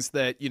things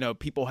that,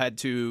 people had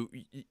to,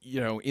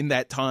 in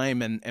that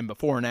time and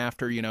before and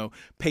after,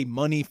 pay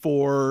money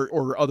for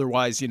or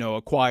otherwise,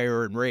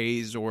 acquire and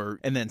raise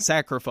and then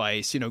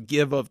sacrifice,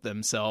 give of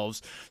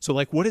themselves. So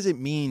like, what does it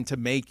mean to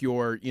make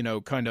your,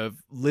 kind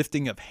of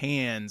lifting of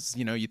hands?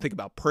 You think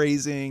about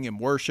praising and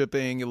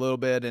worshiping a little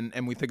bit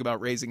and we think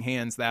about raising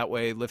hands that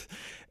way.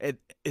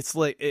 It's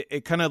like,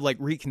 it kind of like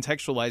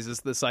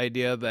recontextualizes this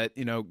idea that,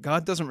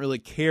 God doesn't really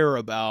care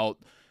about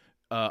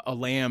a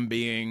lamb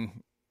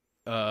being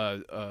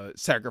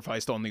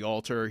sacrificed on the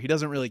altar. He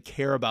doesn't really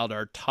care about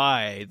our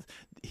tithe.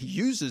 He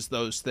uses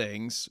those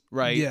things,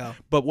 right? Yeah.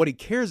 But what he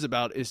cares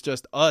about is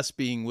just us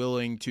being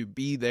willing to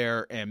be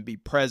there and be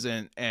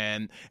present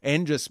and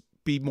just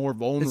be more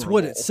vulnerable. It's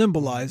what it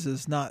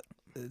symbolizes,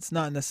 it's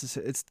not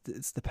necessary.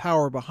 It's the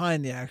power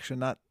behind the action,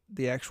 not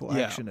the actual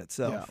action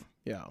itself.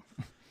 Yeah.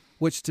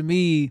 Which to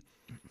me,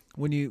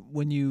 when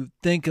you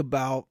think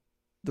about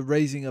the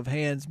raising of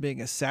hands being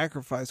a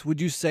sacrifice,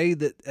 would you say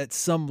that at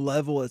some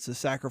level it's a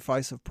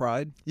sacrifice of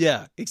pride?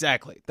 Yeah,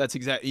 exactly. That's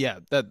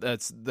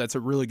a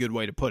really good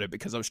way to put it,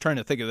 because I was trying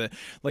to think of it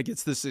like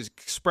it's this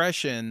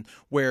expression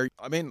where,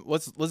 I mean,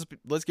 let's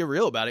get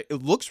real about it.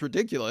 It looks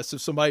ridiculous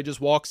if somebody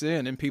just walks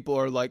in and people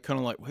are like kind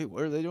of like, wait,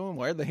 what are they doing?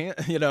 Why are they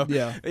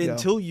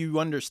until you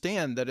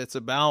understand that it's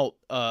about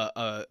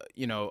a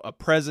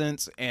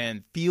presence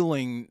and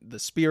feeling the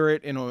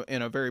Spirit in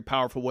a very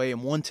powerful way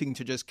and wanting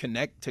to just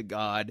connect to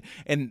God.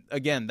 And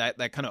again, that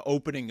kind of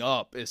opening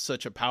up is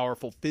such a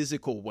powerful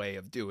physical way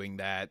of doing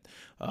that.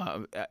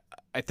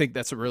 I think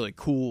that's a really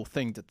cool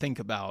thing to think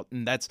about.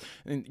 And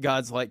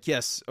God's like,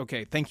 yes,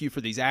 okay, thank you for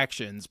these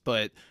actions,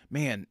 but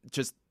man,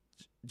 just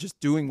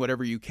doing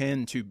whatever you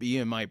can to be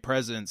in my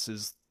presence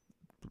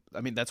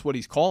that's what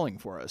he's calling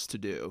for us to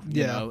do.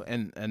 You know?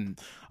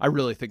 And I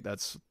really think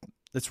that's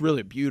it's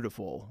really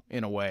beautiful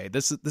in a way.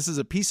 This is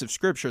a piece of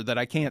scripture that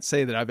I can't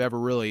say that I've ever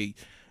really.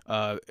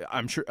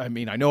 I'm sure. I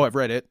mean, I know I've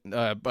read it,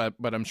 but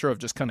I'm sure I've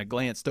just kind of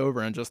glanced over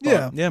and just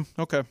thought, yeah,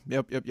 okay,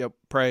 yep.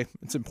 Pray,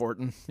 it's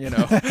important, you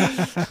know.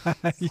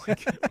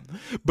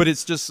 But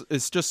it's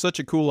just such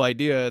a cool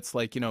idea. It's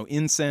like, you know,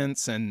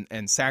 incense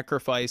and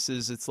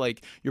sacrifices. It's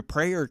like your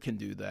prayer can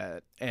do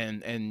that,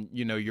 and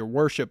you know, your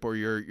worship or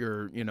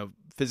your you know,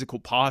 physical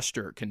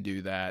posture can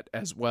do that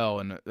as well,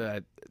 and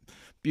that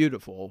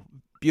beautiful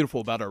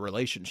about our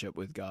relationship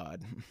with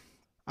God.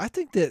 I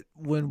think that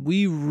when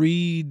we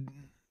read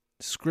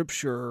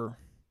Scripture,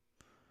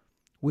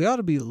 we ought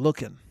to be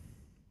looking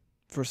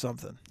for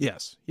something.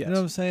 Yes. You know what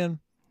I'm saying?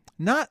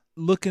 Not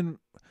looking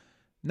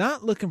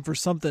for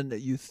something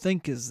that you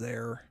think is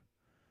there,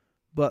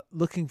 but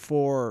looking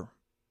for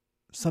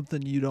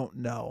something you don't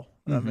know.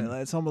 I mean,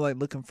 it's almost like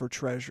looking for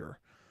treasure.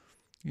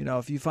 You know,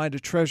 if you find a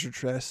treasure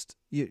chest,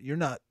 you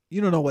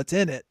don't know what's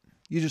in it.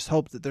 You just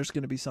hope that there's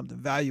going to be something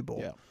valuable.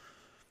 Yeah.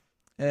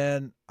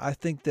 And I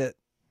think that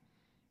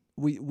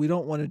we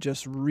don't want to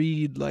just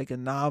read like a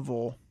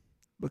novel,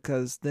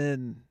 because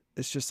then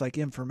it's just like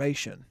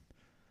information.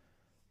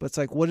 But it's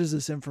like, what does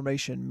this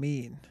information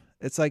mean?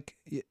 It's like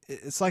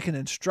an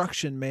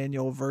instruction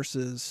manual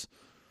versus,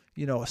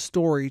 you know, a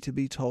story to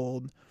be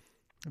told.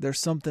 There's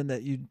something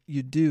that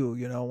you do,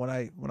 you know, when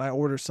I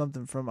order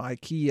something from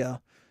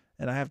IKEA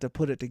and I have to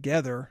put it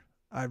together,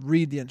 I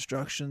read the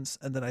instructions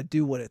and then I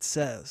do what it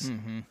says.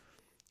 Mm-hmm.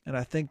 And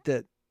I think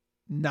that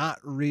not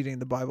reading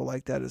the Bible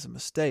like that is a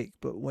mistake.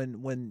 But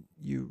when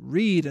you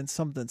read and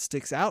something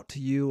sticks out to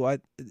you,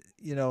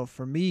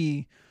 for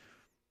me,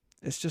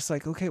 it's just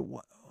like, okay,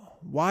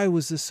 why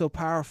was this so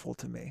powerful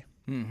to me?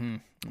 Mm-hmm.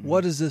 Mm-hmm.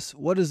 What does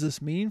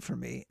this mean for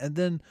me? And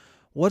then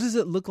what does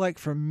it look like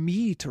for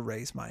me to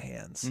raise my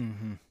hands?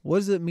 Mm-hmm. What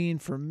does it mean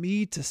for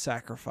me to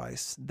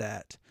sacrifice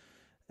that?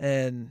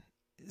 And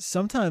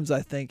sometimes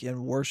I think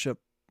in worship,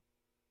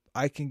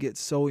 I can get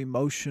so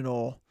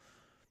emotional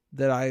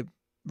that I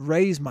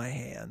raise my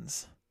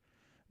hands,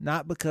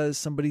 not because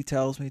somebody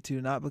tells me to,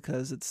 not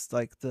because it's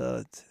like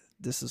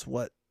this is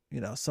what,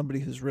 you know, somebody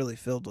who's really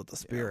filled with the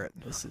Spirit.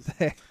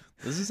 Yeah,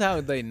 this is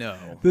how they know.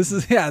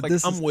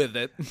 I'm with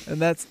it.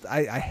 And that's,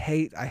 I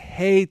hate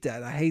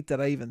that. I hate that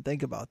I even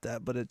think about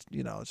that, but it's,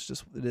 you know, it's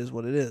just, it is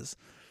what it is.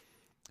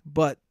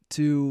 But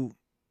to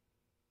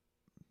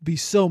be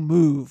so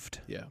moved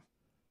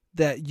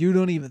that you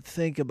don't even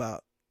think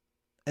about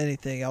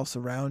anything else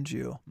around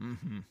you,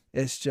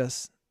 it's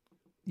just,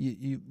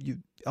 you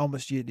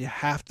almost you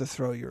have to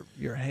throw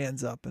your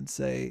hands up and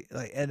say,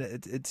 like, and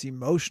it's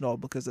emotional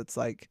because it's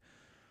like,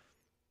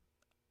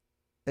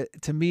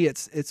 to me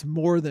it's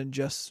more than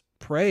just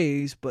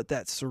praise, but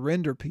that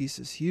surrender piece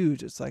is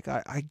huge. It's like,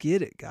 I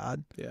get it,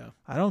 God. Yeah,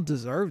 I don't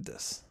deserve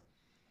this,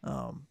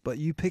 but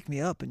you pick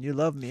me up and you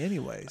love me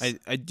anyways.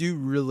 I do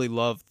really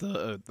love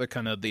the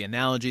kind of the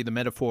analogy, the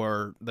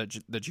metaphor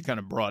that you kind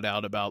of brought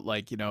out about,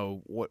 like, you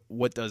know,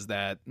 what does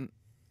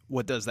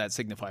that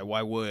signify?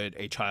 Why would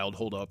a child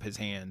hold up his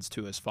hands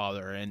to his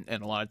father? And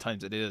a lot of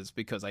times it is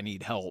because I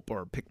need help,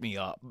 or pick me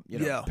up, you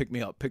know, pick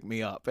me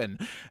up.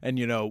 And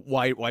you know,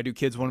 why do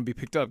kids want to be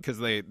picked up? Because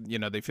they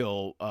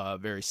feel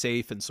very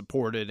safe and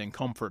supported and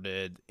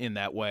comforted in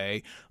that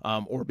way,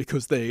 or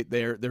because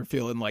they're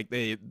feeling like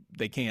they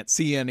can't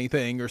see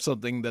anything or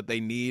something that they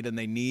need, and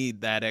they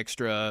need that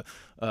extra,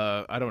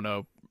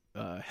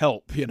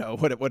 help, you know,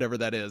 whatever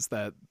that is,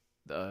 that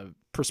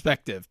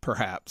perspective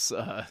perhaps,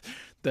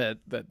 that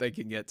they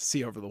can get to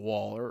see over the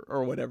wall,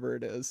 or whatever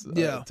it is,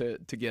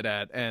 to get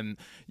at. And,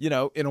 you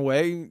know, in a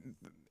way,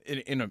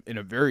 in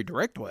a very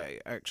direct way,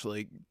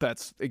 actually,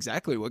 that's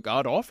exactly what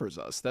God offers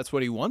us. That's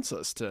what He wants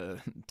us to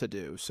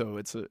do. So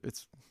it's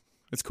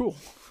cool.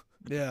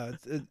 Yeah.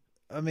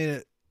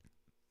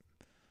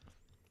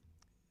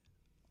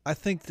 I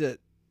think that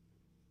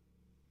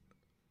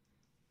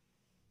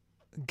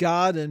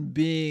God, and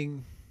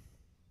being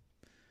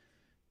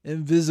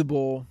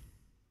invisible,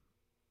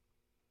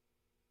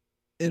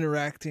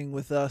 interacting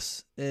with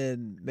us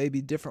in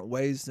maybe different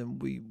ways than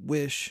we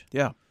wish,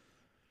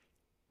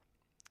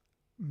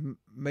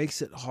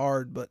 makes it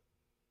hard. But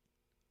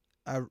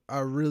I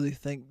really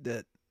think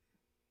that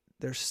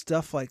there's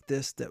stuff like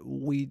this that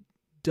we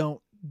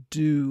don't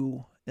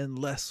do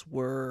unless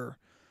we're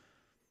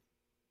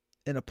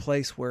in a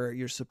place where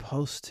you're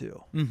supposed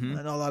to. Mm-hmm.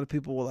 I know a lot of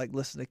people will like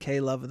listen to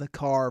K-Love in the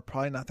car.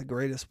 Probably not the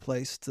greatest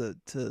place to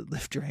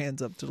lift your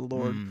hands up to the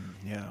Lord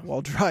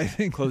while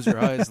driving. Close your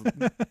eyes.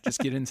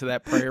 Just get into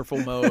that prayerful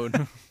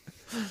mode.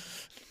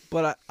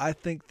 But I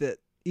think that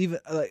even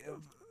like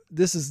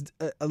this is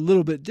a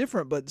little bit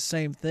different, but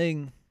same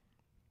thing.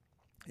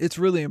 It's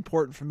really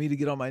important for me to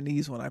get on my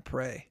knees when I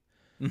pray,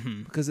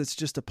 because it's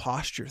just a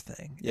posture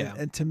thing. Yeah.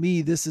 And to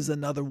me, this is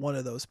another one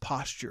of those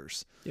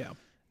postures. Yeah.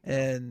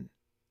 And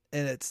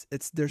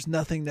it's there's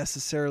nothing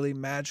necessarily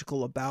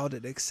magical about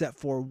it except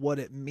for what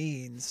it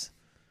means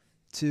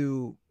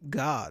to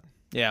God.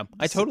 Yeah,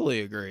 I totally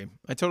agree.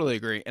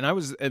 And I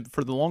was,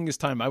 for the longest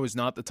time, I was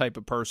not the type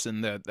of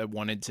person that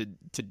wanted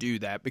to do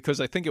that because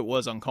I think it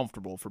was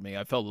uncomfortable for me.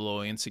 I felt a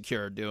little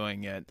insecure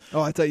doing it.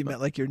 Oh, I thought you meant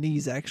like your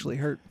knees actually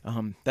hurt.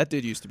 That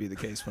did used to be the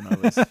case when I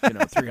was,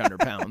 300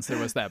 pounds. There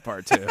was that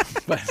part too.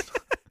 But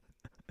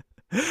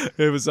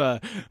it was,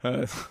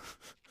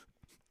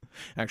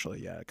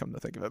 actually, yeah, come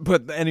to think of it.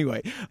 But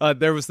anyway,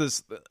 there was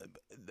this...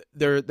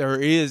 There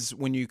is,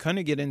 when you kind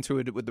of get into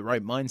it with the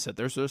right mindset,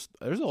 there's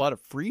a lot of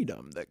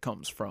freedom that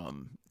comes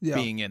from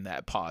being in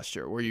that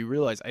posture where you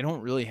realize I don't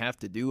really have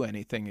to do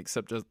anything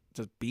except just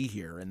be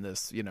here in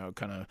this,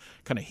 kind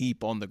of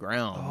heap on the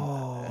ground.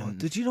 Oh,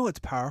 did you know what's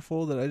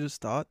powerful that I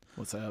just thought?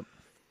 What's that?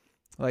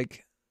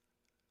 Like,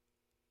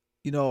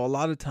 a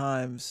lot of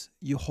times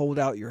you hold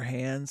out your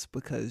hands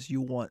because you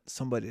want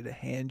somebody to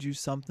hand you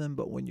something,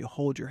 but when you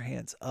hold your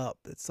hands up,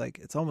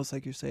 it's almost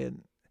like you're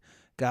saying,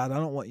 God, I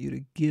don't want you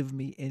to give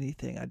me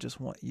anything. I just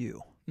want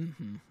you.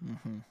 Mm-hmm,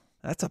 mm-hmm.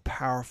 That's a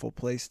powerful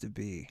place to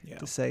be. Yeah.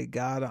 To say,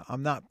 God,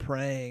 I'm not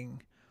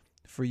praying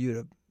for you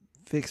to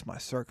fix my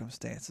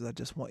circumstances. I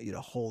just want you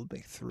to hold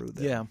me through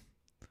them. Yeah,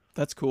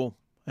 that's cool.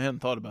 I hadn't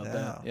thought about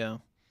that. Yeah.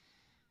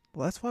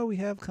 Well, that's why we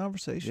have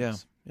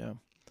conversations. Yeah.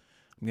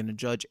 I'm gonna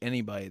judge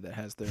anybody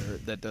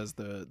that does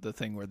the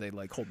thing where they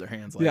like hold their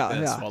hands like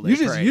this while they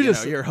pray.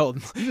 You're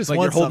holding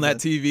that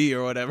TV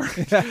or whatever.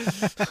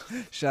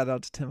 Shout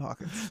out to Tim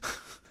Hawkins.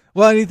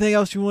 Well, anything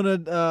else you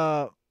want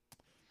to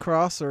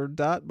cross or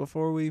dot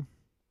before we?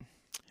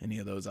 Any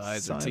of those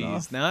I's or sign T's?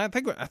 off? No, I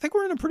think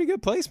we're in a pretty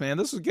good place, man.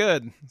 This was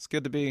good. It's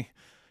good to be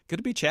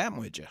chatting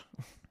with you.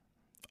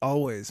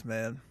 Always,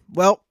 man.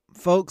 Well,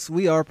 folks,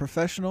 we are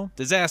professional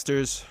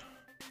disasters.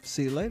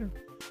 See you later.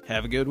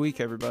 Have a good week,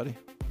 everybody.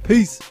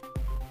 Peace.